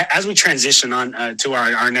we transition on to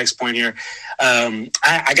our next point here,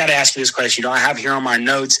 I got to ask you this question. I have here on my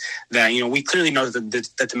notes that we clearly know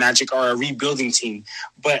that the Magic are a rebuilding team.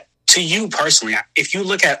 But to you personally, if you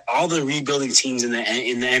look at all the rebuilding teams in the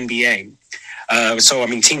NBA,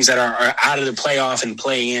 teams that are out of the playoff and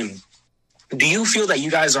play in, do you feel that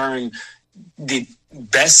you guys are in the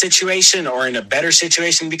best situation or in a better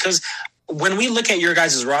situation? Because when we look at your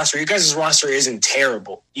guys' roster isn't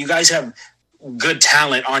terrible. You guys have good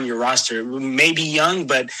talent on your roster, maybe young,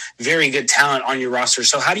 but very good talent on your roster.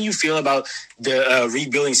 So how do you feel about the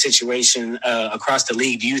rebuilding situation across the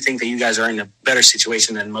league? Do you think that you guys are in a better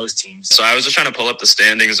situation than most teams? So I was just trying to pull up the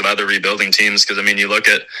standings of other rebuilding teams, because, you look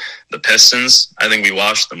at the Pistons. I think we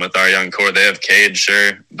washed them with our young core. They have Cade,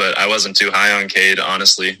 sure, but I wasn't too high on Cade,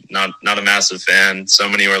 honestly. Not a massive fan. So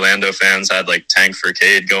many Orlando fans had, tank for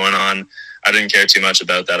Cade going on. I didn't care too much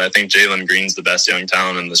about that. I think Jalen Green's the best young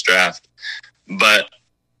talent in this draft. But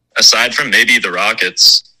aside from maybe the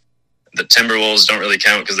Rockets, the Timberwolves don't really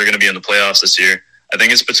count because they're going to be in the playoffs this year. I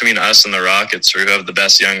think it's between us and the Rockets, who have the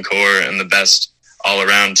best young core and the best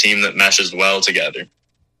all-around team that meshes well together.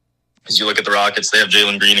 As you look at the Rockets, they have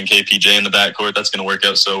Jalen Green and KPJ in the backcourt. That's going to work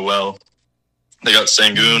out so well. They got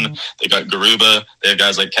Sengun, they got Garuba, they have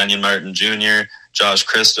guys like Kenyon Martin Jr., Josh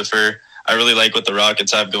Christopher. I really like what the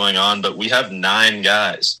Rockets have going on, but we have 9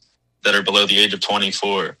 guys that are below the age of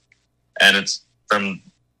 24. And it's from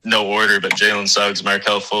no order, but Jalen Suggs,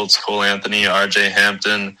 Markelle Fultz, Cole Anthony, RJ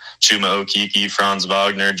Hampton, Chuma Okeke, Franz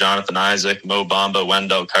Wagner, Jonathan Isaac, Mo Bamba,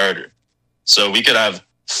 Wendell Carter. So we could have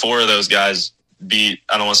 4 of those guys be,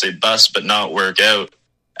 I don't want to say bust, but not work out.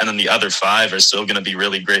 And then the other 5 are still going to be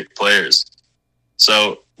really great players.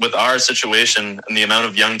 So with our situation and the amount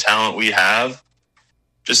of young talent we have,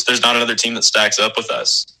 just there's not another team that stacks up with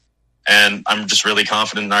us. And I'm just really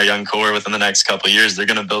confident in our young core within the next couple of years. They're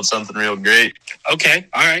going to build something real great. Okay.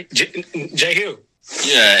 All right. Jehu.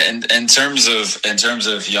 Yeah. And in terms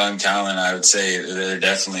of young talent, I would say they're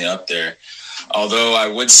definitely up there. Although I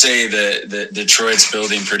would say that Detroit's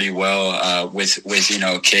building pretty well with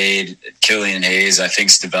Cade, Killian Hayes, I think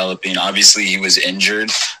is developing. Obviously, he was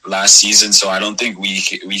injured last season, so I don't think we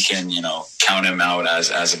can count him out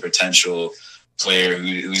as a potential player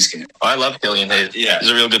who's going to... I love Killian Hayes. Yeah. He's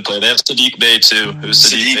a real good player. They have Sadiq Bey, too.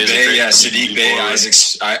 Sadiq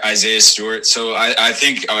Bey, Isaiah Stewart. So I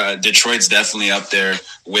think Detroit's definitely up there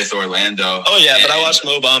with Orlando. Oh, yeah, but I watched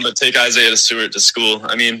Mo Bamba take Isaiah Stewart to school.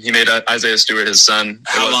 I mean, he made Isaiah Stewart his son.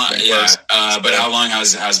 How long? Yeah, but how long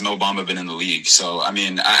has Mo Bamba been in the league? So, I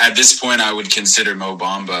mean, at this point, I would consider Mo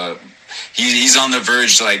Bamba... He's on the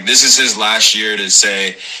verge. Like, this is his last year to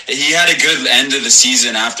say he had a good end of the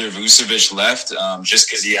season after Vucevic left, just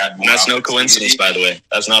because he had more. That's no coincidence, by the way.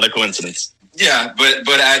 That's not a coincidence. Yeah, but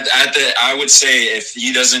I would say if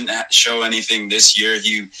he doesn't show anything this year,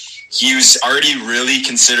 he was already really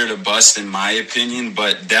considered a bust in my opinion,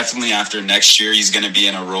 but definitely after next year, he's going to be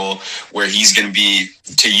in a role where he's going to be,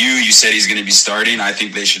 you said he's going to be starting. I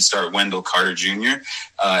think they should start Wendell Carter Jr.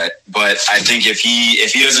 But I think if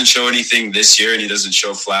he doesn't show anything this year and he doesn't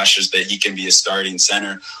show flashes that he can be a starting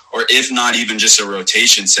center, or if not even just a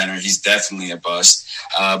rotation center, he's definitely a bust.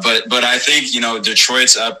 But I think,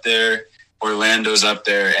 Detroit's up there. Orlando's up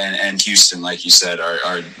there, and Houston, like you said,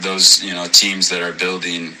 are those teams that are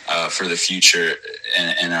building for the future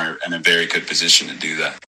and are in a very good position to do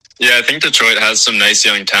that. Yeah, I think Detroit has some nice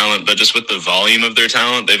young talent, but just with the volume of their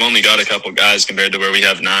talent, they've only got a couple guys compared to where we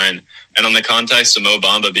have 9. And on the context of Mo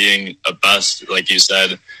Bamba being a bust, like you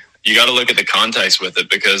said, you got to look at the context with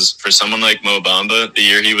it, because for someone like Mo Bamba, the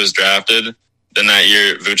year he was drafted, then that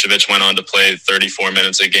year Vucevic went on to play 34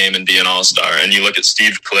 minutes a game and be an all-star. And you look at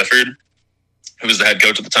Steve Clifford, who was the head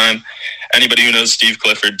coach at the time. Anybody who knows Steve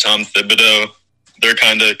Clifford, Tom Thibodeau, their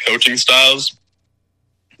kind of coaching styles,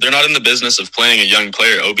 they're not in the business of playing a young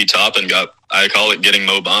player. Obi Toppin I call it getting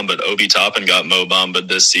Mo Bamba. Obi Toppin got Mo Bamba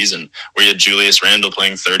this season, where you had Julius Randle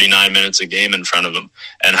playing 39 minutes a game in front of him.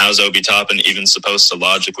 And how's Obi Toppin even supposed to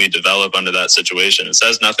logically develop under that situation? It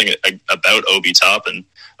says nothing about Obi Toppin.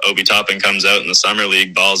 Obi Toppin comes out in the summer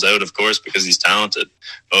league, balls out, of course, because he's talented.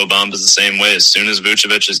 Mo Bamba's the same way. As soon as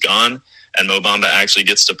Vucevic is gone, and Mo Bamba actually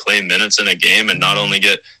gets to play minutes in a game and not only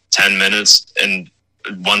get 10 minutes and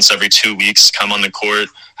once every 2 weeks come on the court,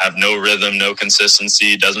 have no rhythm, no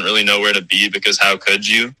consistency, doesn't really know where to be, because how could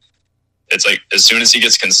you? It's like as soon as he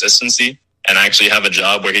gets consistency and actually have a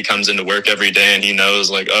job where he comes into work every day and he knows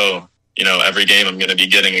like, every game I'm going to be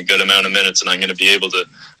getting a good amount of minutes and I'm going to be able to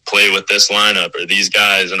play with this lineup or these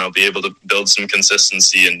guys and I'll be able to build some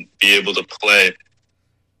consistency and be able to play.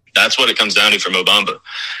 That's what it comes down to for Mo Bamba.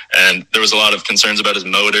 And there was a lot of concerns about his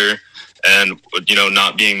motor and,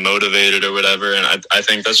 not being motivated or whatever. And I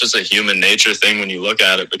think that's just a human nature thing when you look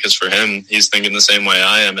at it, because for him, he's thinking the same way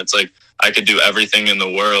I am. It's like, I could do everything in the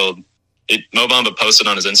world. Mo Bamba posted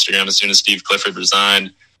on his Instagram as soon as Steve Clifford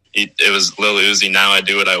resigned. It was Lil Uzi, now I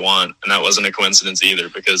do what I want. And that wasn't a coincidence either,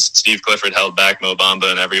 because Steve Clifford held back Mo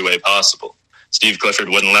Bamba in every way possible. Steve Clifford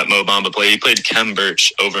wouldn't let Mo Bamba play. He played Kem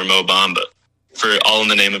Birch over Mo Bamba, for all in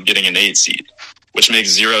the name of getting an 8 seed, which makes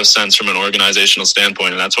zero sense from an organizational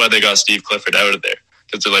standpoint. And that's why they got Steve Clifford out of there.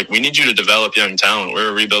 Because they're like, we need you to develop young talent. We're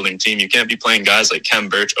a rebuilding team. You can't be playing guys like Kem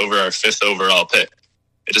Birch over our 5th overall pick.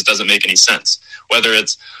 It just doesn't make any sense. Whether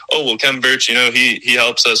it's, Kem Birch, he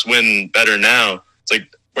helps us win better now. It's like,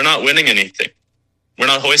 we're not winning anything. We're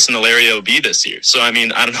not hoisting the Larry O.B. this year. So, I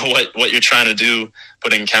don't know what you're trying to do,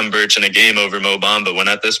 putting Kem Birch in a game over Mo Bamba, when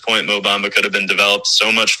at this point Mo Bamba could have been developed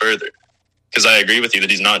so much further. Because I agree with you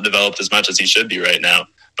that he's not developed as much as he should be right now.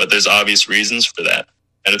 But there's obvious reasons for that.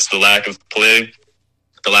 And it's the lack of play,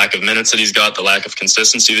 the lack of minutes that he's got, the lack of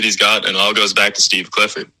consistency that he's got, and it all goes back to Steve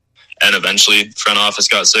Clifford. And eventually, front office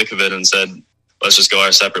got sick of it and said, let's just go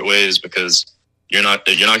our separate ways, because you're not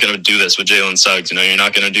going to do this with Jalen Suggs. You're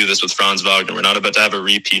not going to do this with Franz Wagner. We're not about to have a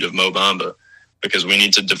repeat of Mo Bamba, because we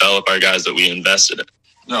need to develop our guys that we invested in.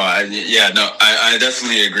 No, I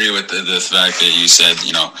definitely agree with the fact that you said,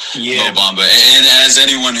 Mo Bamba. And as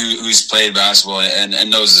anyone who's played basketball and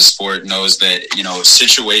knows the sport knows that,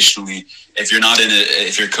 situationally,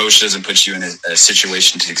 if your coach doesn't put you in a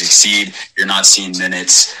situation to succeed, you're not seeing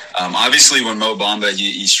minutes. Obviously, when Mo Bamba,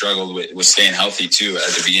 he struggled with staying healthy too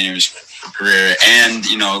at the beginning of his career. And,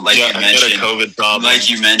 you mentioned, a COVID problem. like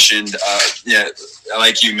you mentioned,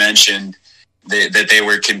 that they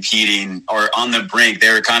were competing or on the brink.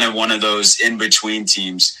 They were kind of one of those in-between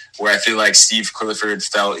teams where I feel like Steve Clifford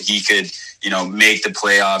felt he could, make the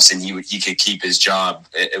playoffs and he could keep his job,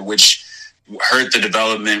 which hurt the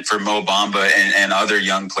development for Mo Bamba and other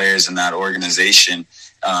young players in that organization.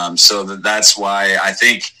 So that's why I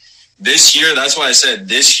think this year, that's why I said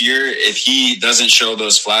this year, if he doesn't show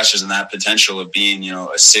those flashes and that potential of being,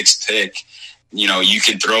 a sixth pick, you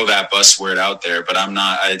can throw that buzzword out there, but I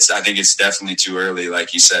think it's definitely too early,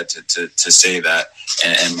 like you said, to say that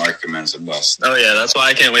and mark him as a bust. Oh yeah, that's why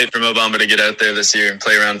I can't wait for Mo Bamba to get out there this year and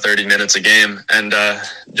play around 30 minutes a game and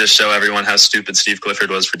just show everyone how stupid Steve Clifford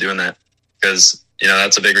was for doing that. Because,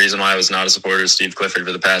 that's a big reason why I was not a supporter of Steve Clifford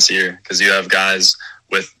for the past year, because you have guys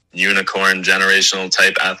with unicorn generational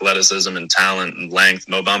type athleticism and talent and length.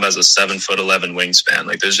 Mo Bamba has a 7'11" wingspan.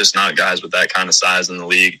 Like, there's just not guys with that kind of size in the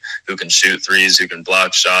league who can shoot threes, who can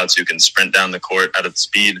block shots, who can sprint down the court at a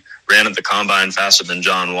speed, ran at the combine faster than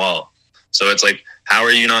John Wall. So it's like, how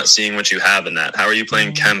are you not seeing what you have in that? How are you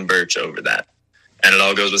playing Kem Birch over that? And it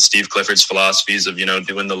all goes with Steve Clifford's philosophies of,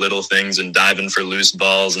 doing the little things and diving for loose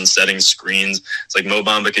balls and setting screens. It's like Mo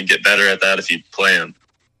Bamba could get better at that if you play him.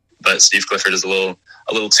 But Steve Clifford is a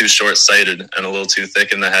little too short-sighted and a little too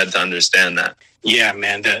thick in the head to understand that. Yeah,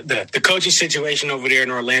 man. The coaching situation over there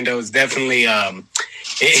in Orlando is definitely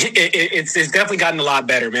it's definitely gotten a lot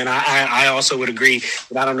better, man. I also would agree,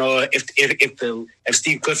 but I don't know if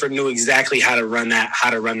Steve Clifford knew exactly how to run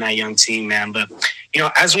that young team, man. But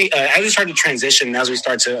as we start to transition, as we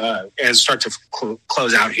start to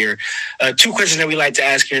close out here, two questions that we like to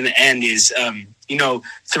ask here in the end is,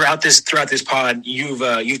 throughout this pod,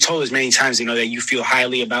 you've told us many times, that you feel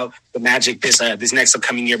highly about the Magic this next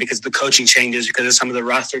upcoming year because of the coaching changes, because of some of the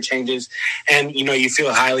roster changes, and you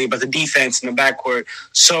feel highly about the defense and the backcourt.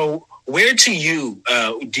 So where to you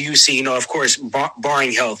do you see, of course,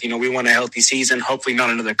 barring health, we want a healthy season, hopefully not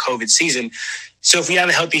another COVID season. So if we have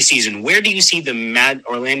a healthy season, where do you see the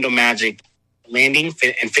Orlando Magic landing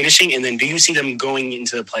and finishing? And then do you see them going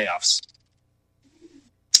into the playoffs?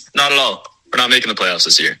 Not at all. We're not making the playoffs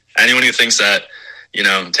this year. Anyone who thinks that,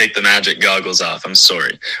 take the Magic goggles off, I'm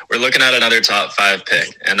sorry. We're looking at another top 5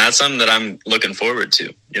 pick, and that's something that I'm looking forward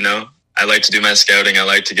to. I like to do my scouting. I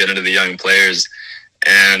like to get into the young players,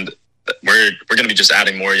 and we're going to be just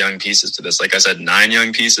adding more young pieces to this. Like I said, 9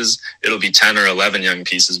 young pieces. It'll be 10 or 11 young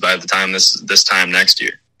pieces by the time this time next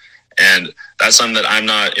year. And that's something that I'm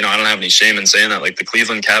not, I don't have any shame in saying that. Like, the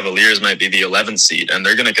Cleveland Cavaliers might be the 11th seed, and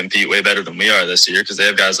they're going to compete way better than we are this year because they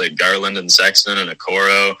have guys like Garland and Sexton and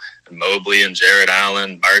Okoro and Mobley and Jared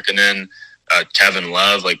Allen, Markkanen, Kevin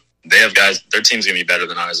Love. Like, they have guys, their team's going to be better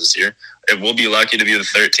than ours this year. We'll be lucky to be the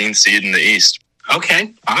 13th seed in the East.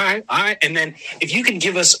 Okay. All right. And then if you could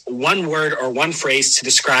give us one word or one phrase to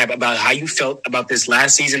describe about how you felt about this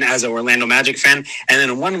last season as an Orlando Magic fan, and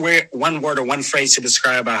then one word or one phrase to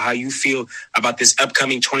describe about how you feel about this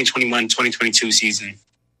upcoming 2021-2022 season.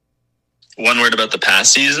 One word about the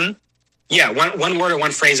past season? Yeah. One word or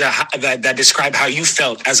one phrase that describe how you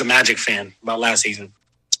felt as a Magic fan about last season.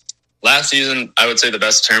 Last season, I would say the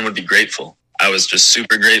best term would be grateful. I was just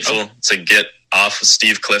super grateful to get off of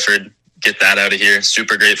Steve Clifford, get that out of here.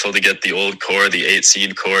 Super grateful to get the old core, the 8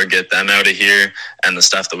 seed core, get them out of here, and the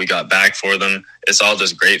stuff that we got back for them. It's all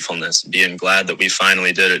just gratefulness, being glad that we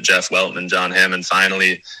finally did it. Jeff Weltman, John Hammond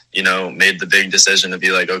finally, made the big decision to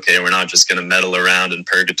be like, okay, we're not just going to meddle around in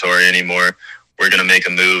purgatory anymore. We're going to make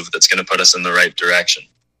a move that's going to put us in the right direction.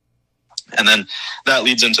 And then that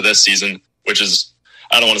leads into this season, which is,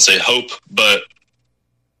 I don't want to say hope, but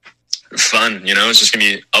fun. It's just gonna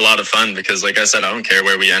be a lot of fun because, like I said, I don't care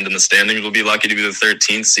where we end in the standings. We'll be lucky to be the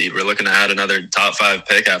 13th seed. We're looking to add another top 5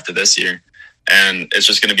 pick after this year, and it's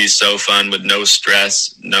just gonna be so fun with no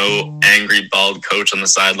stress, no angry bald coach on the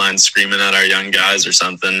sidelines screaming at our young guys or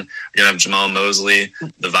something. We're gonna have Jamal Mosley.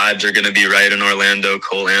 The vibes are gonna be right in Orlando.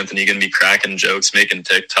 Cole Anthony gonna be cracking jokes, making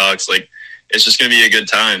TikToks. Like, it's just gonna be a good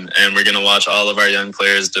time, and we're gonna watch all of our young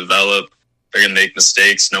players develop. They're gonna make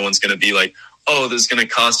mistakes. No one's gonna be like, oh, this is going to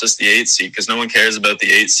cost us the 8th seed, because no one cares about the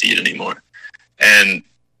 8th seed anymore. And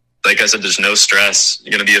like I said, there's no stress. It's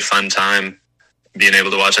going to be a fun time. being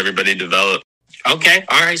able to watch everybody develop. Okay,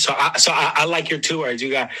 all right. So I like your two words.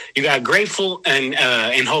 You got grateful and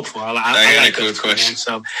hopeful. I got like a quick those,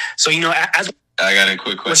 question. man. So as I got a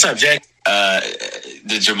quick question. What's up, Jay?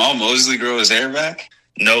 Did Jamal Mosley grow his hair back?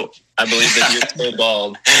 Nope. I believe that you're still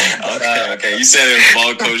bald. Okay. You said a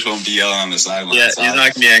bald coach won't be yelling on the sideline. Yeah, he's not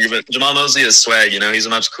going to be angry, but Jamal Mosley is swag. He's a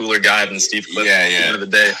much cooler guy than Steve Clifford at the end of the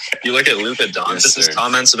day. You look at Luka Doncic's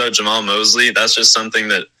comments about Jamal Mosley, that's just something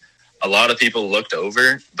that a lot of people looked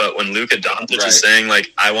over. But when Luka Doncic is saying,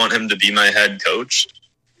 like, I want him to be my head coach,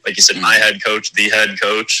 like you said, my head coach, the head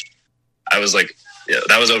coach, I was like, yeah,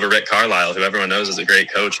 that was over Rick Carlisle, who everyone knows is a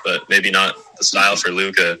great coach, but maybe not the style for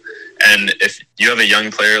Luka. And if you have a young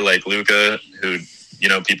player like Luka, who,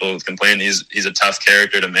 people complain he's a tough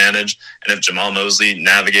character to manage, and if Jamal Mosley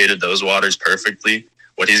navigated those waters perfectly,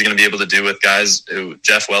 what he's going to be able to do with guys who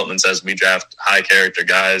Jeff Weltman says we draft high character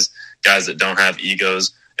guys that don't have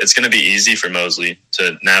egos, it's going to be easy for Mosley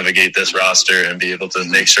to navigate this roster and be able to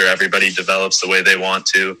make sure everybody develops the way they want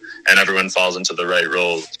to and everyone falls into the right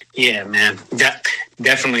role. Yeah, man,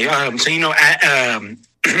 definitely. So,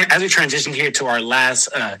 as we transition here to our last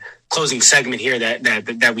closing segment here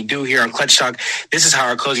that we do here on Clutch Talk, this is how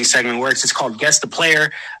our closing segment works. It's called Guess the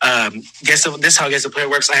Player. This is how Guess the Player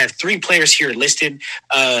works. I have 3 players here listed.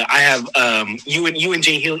 I have you and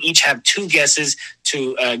Jay Hill each have 2 guesses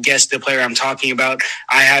to guess the player I'm talking about.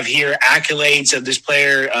 I have here accolades of this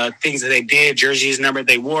player, things that they did, jerseys, number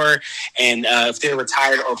they wore, and if they're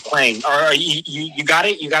retired or playing. You got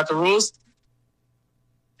it? You got the rules?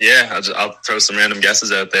 Yeah, I'll throw some random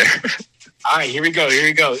guesses out there. All right, here we go.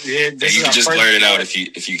 You can just blurt it out if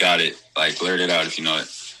you got it. Like, blurt it out if you know it.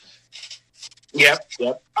 Yep.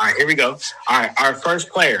 All right, here we go. All right, our first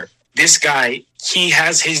player. This guy, he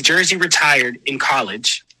has his jersey retired in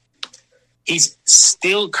college. He's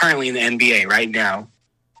still currently in the NBA right now.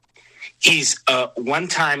 He's a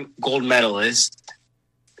one-time gold medalist.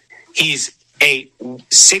 He's a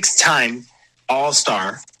 6-time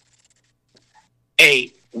All-Star.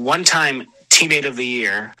 A one-time Teammate of the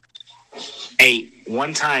Year. A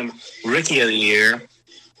one-time Rookie of the Year,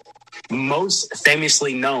 most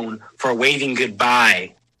famously known for waving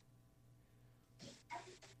goodbye.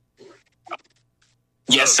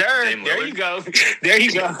 Yes, sir. There you go. There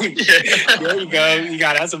you go. There you go. You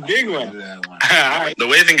got that's a big one. All right. The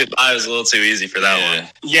waving goodbye was a little too easy for that one.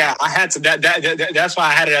 Yeah, I had to. That's why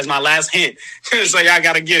I had it as my last hint. So I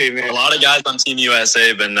got to get it, man. A lot of guys on Team USA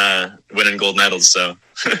have been winning gold medals, so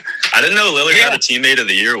I didn't know Lillard had a Teammate of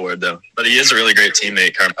the Year award, though. But he is a really great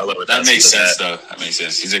teammate, Carmelo. That makes sense, though. That makes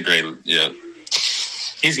sense. He's a great, He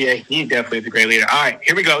definitely is a great leader. All right,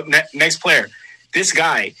 here we go. Next player. This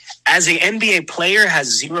guy, as an NBA player,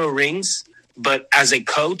 has 0 rings, but as a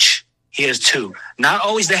coach, he has 2. Not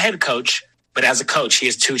always the head coach, but as a coach, he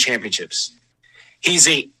has 2 championships. He's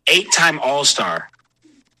a 8-time All-Star.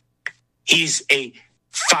 He's a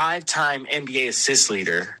 5-time NBA assist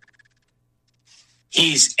leader.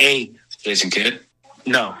 He's a Jason Kidd?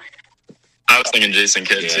 No. I was thinking Jason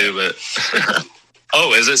Kidd too, but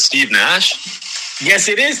oh, is it Steve Nash? Yes,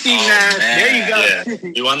 it is Steve Nash. Man. There you go.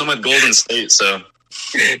 Yeah. You won them with Golden State, so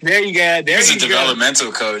there you go. He's a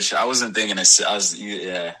developmental coach. I wasn't thinking You said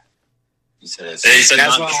it. He said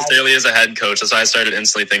not necessarily as a head coach. That's why I started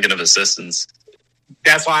instantly thinking of assistants.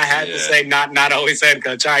 That's why I had to say not always head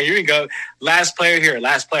coach. All right, here we go. Last player here.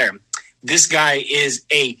 This guy is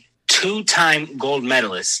a 2-time gold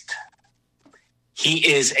medalist.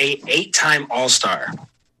 He is a 8-time All-Star.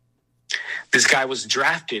 This guy was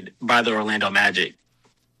drafted by the Orlando Magic.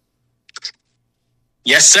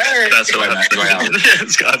 Yes, sir. That's what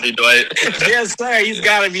it's got to be Dwight. Yes, sir. He's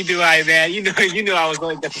got to be Dwight, man. You know I was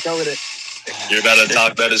going to go with it. You're about to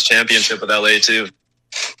talk about his championship with LA, too.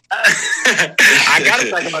 I got to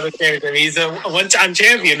talk about the championship. He's a one-time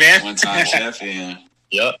champion, man. One-time champion.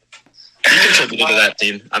 Yep. He contributed to that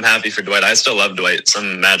team. I'm happy for Dwight. I still love Dwight.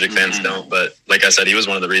 Some Magic fans don't, but like I said, he was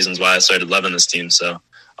one of the reasons why I started loving this team, so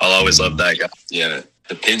I'll always love that guy. Yeah,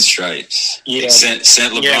 the pinstripes. Yeah. Sent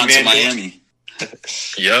LeBron to Miami.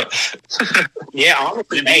 Yep. Yeah,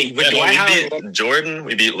 honestly. We beat Jordan.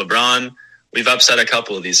 We beat LeBron. We've upset a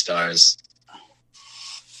couple of these stars.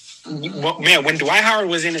 Well, man, when Dwight Howard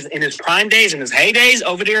was in his prime days, in his heydays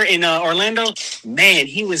over there in Orlando, man,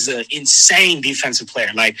 he was an insane defensive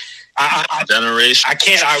player. Like, generation.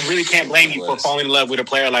 I really can't blame you for falling in love with a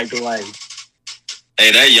player like Dwight.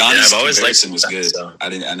 Hey, that Giannis comparison was good. So. I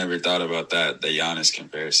never thought about that. The Giannis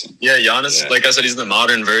comparison. Yeah, Giannis. Yeah. Like I said, he's the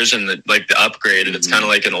modern version, the upgraded. It's kind of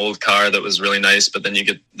like an old car that was really nice, but then you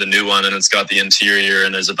get the new one, and it's got the interior,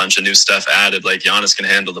 and there's a bunch of new stuff added. Like Giannis can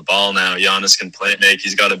handle the ball now. Giannis can make.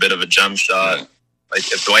 He's got a bit of a jump shot. Yeah.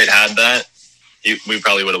 Like if Dwight had that, we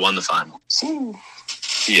probably would have won the final.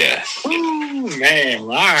 Yeah. Ooh, man. All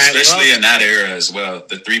right. Especially in that era as well.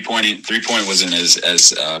 The three-point wasn't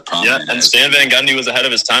as prominent. Yeah, and Stan Van Gundy was ahead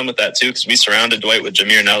of his time with that too, because we surrounded Dwight with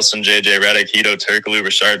Jameer Nelson, JJ Redick, Hedo Turkoglu,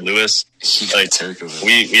 Rashard Lewis.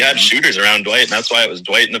 We had shooters around Dwight, and that's why it was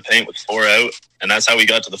Dwight in the paint with 4 out, and that's how we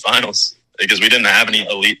got to the finals. Because we didn't have any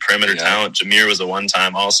elite perimeter talent. Jameer was a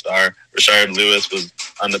one-time all-star. Rashard Lewis was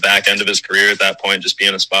on the back end of his career at that point, just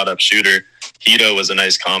being a spot-up shooter. Hedo was a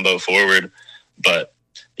nice combo forward, but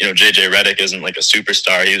JJ Redick isn't like a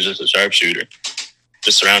superstar. He was just a sharpshooter.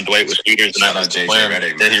 Just surround Dwight with shooters, and that was JJ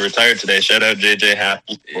Redick. Yeah, he retired today. Shout out JJ,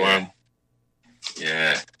 happy for him.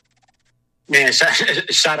 Yeah. Man,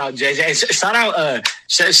 shout out JJ.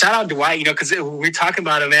 Shout out Dwight. Because we're talking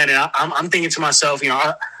about it, man, and I'm thinking to myself,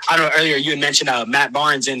 I don't know. Earlier you had mentioned Matt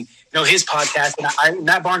Barnes and his podcast, and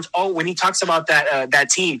Matt Barnes. Oh, when he talks about that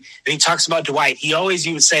team, and he talks about Dwight, he always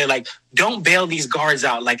would say like, don't bail these guards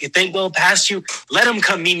out. Like if they go past you, let them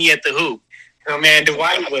come meet me at the hoop. Man,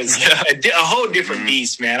 Dwight was a whole different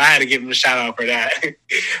beast, man. I had to give him a shout out for that.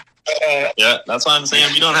 Yeah, that's why I'm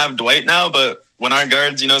saying we don't have Dwight now, but when our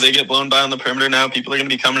guards, they get blown by on the perimeter now, people are going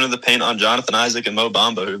to be coming to the paint on Jonathan Isaac and Mo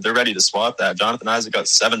Bamba. They're ready to swap that. Jonathan Isaac got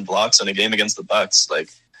 7 blocks in a game against the Bucks. Like,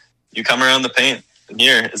 you come around the paint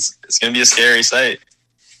here, it's going to be a scary sight.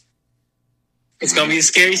 It's going to be a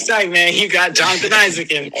scary sight, man. You got Jonathan Isaac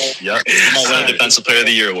in there. Yep. He might win a Defensive Player of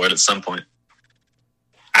the Year award at some point.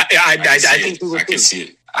 I think I can see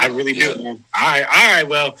it. I really do, man. All right.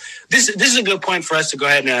 Well, this is a good point for us to go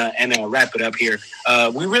ahead and wrap it up here.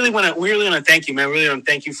 We really want to thank you, man. We really want to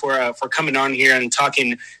thank you for coming on here and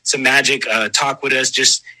talking some Magic talk with us.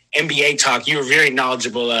 Just NBA talk. You're a very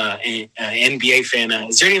knowledgeable NBA fan.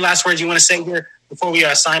 Is there any last words you want to say here before we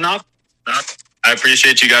sign off? I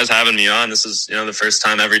appreciate you guys having me on. This is the first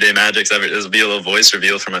time Everyday Magic's ever. This will be a little voice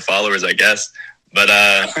reveal for my followers, I guess. But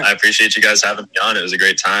I appreciate you guys having me on. It was a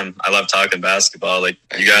great time. I love talking basketball. Like,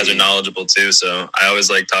 you guys are knowledgeable too, so I always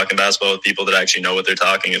like talking basketball with people that actually know what they're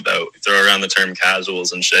talking about. We throw around the term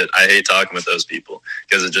casuals and shit. I hate talking with those people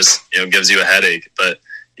because it just gives you a headache. But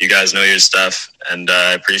you guys know your stuff, and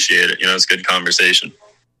I appreciate it. It's good conversation.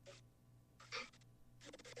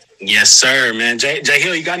 Yes, sir, man. Jay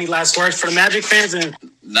Hill, you got any last words for the Magic fans?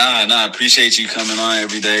 Nah. Appreciate you coming on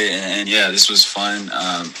every day, and yeah, this was fun.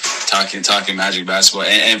 Talking Magic basketball,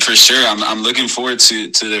 and for sure, I'm looking forward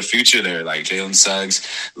to their future there. Like Jalen Suggs,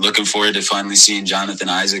 looking forward to finally seeing Jonathan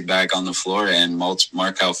Isaac back on the floor, and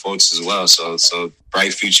Markelle Fultz as well. So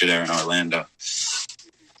bright future there in Orlando.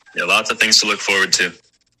 Yeah, lots of things to look forward to.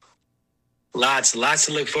 Lots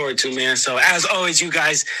to look forward to, man. So as always, you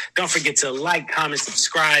guys, don't forget to like, comment,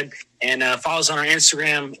 subscribe, and follow us on our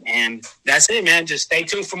Instagram. And that's it, man. Just stay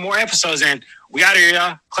tuned for more episodes. And we out of here,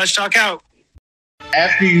 y'all. Clutch Talk out.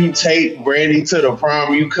 After you take Brandy to the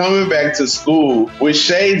prom, you coming back to school with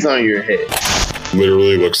shades on your head.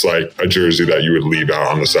 Literally looks like a jersey that you would leave out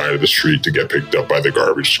on the side of the street to get picked up by the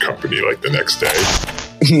garbage company like the next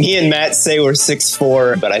day. Me and Matt say we're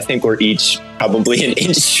 6'4", but I think we're each probably an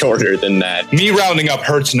inch shorter than that. Me rounding up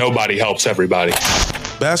hurts nobody, helps everybody.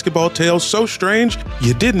 Basketball tales so strange,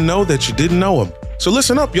 you didn't know that you didn't know them. So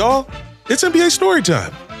listen up, y'all. It's NBA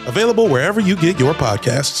Storytime, available wherever you get your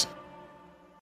podcasts.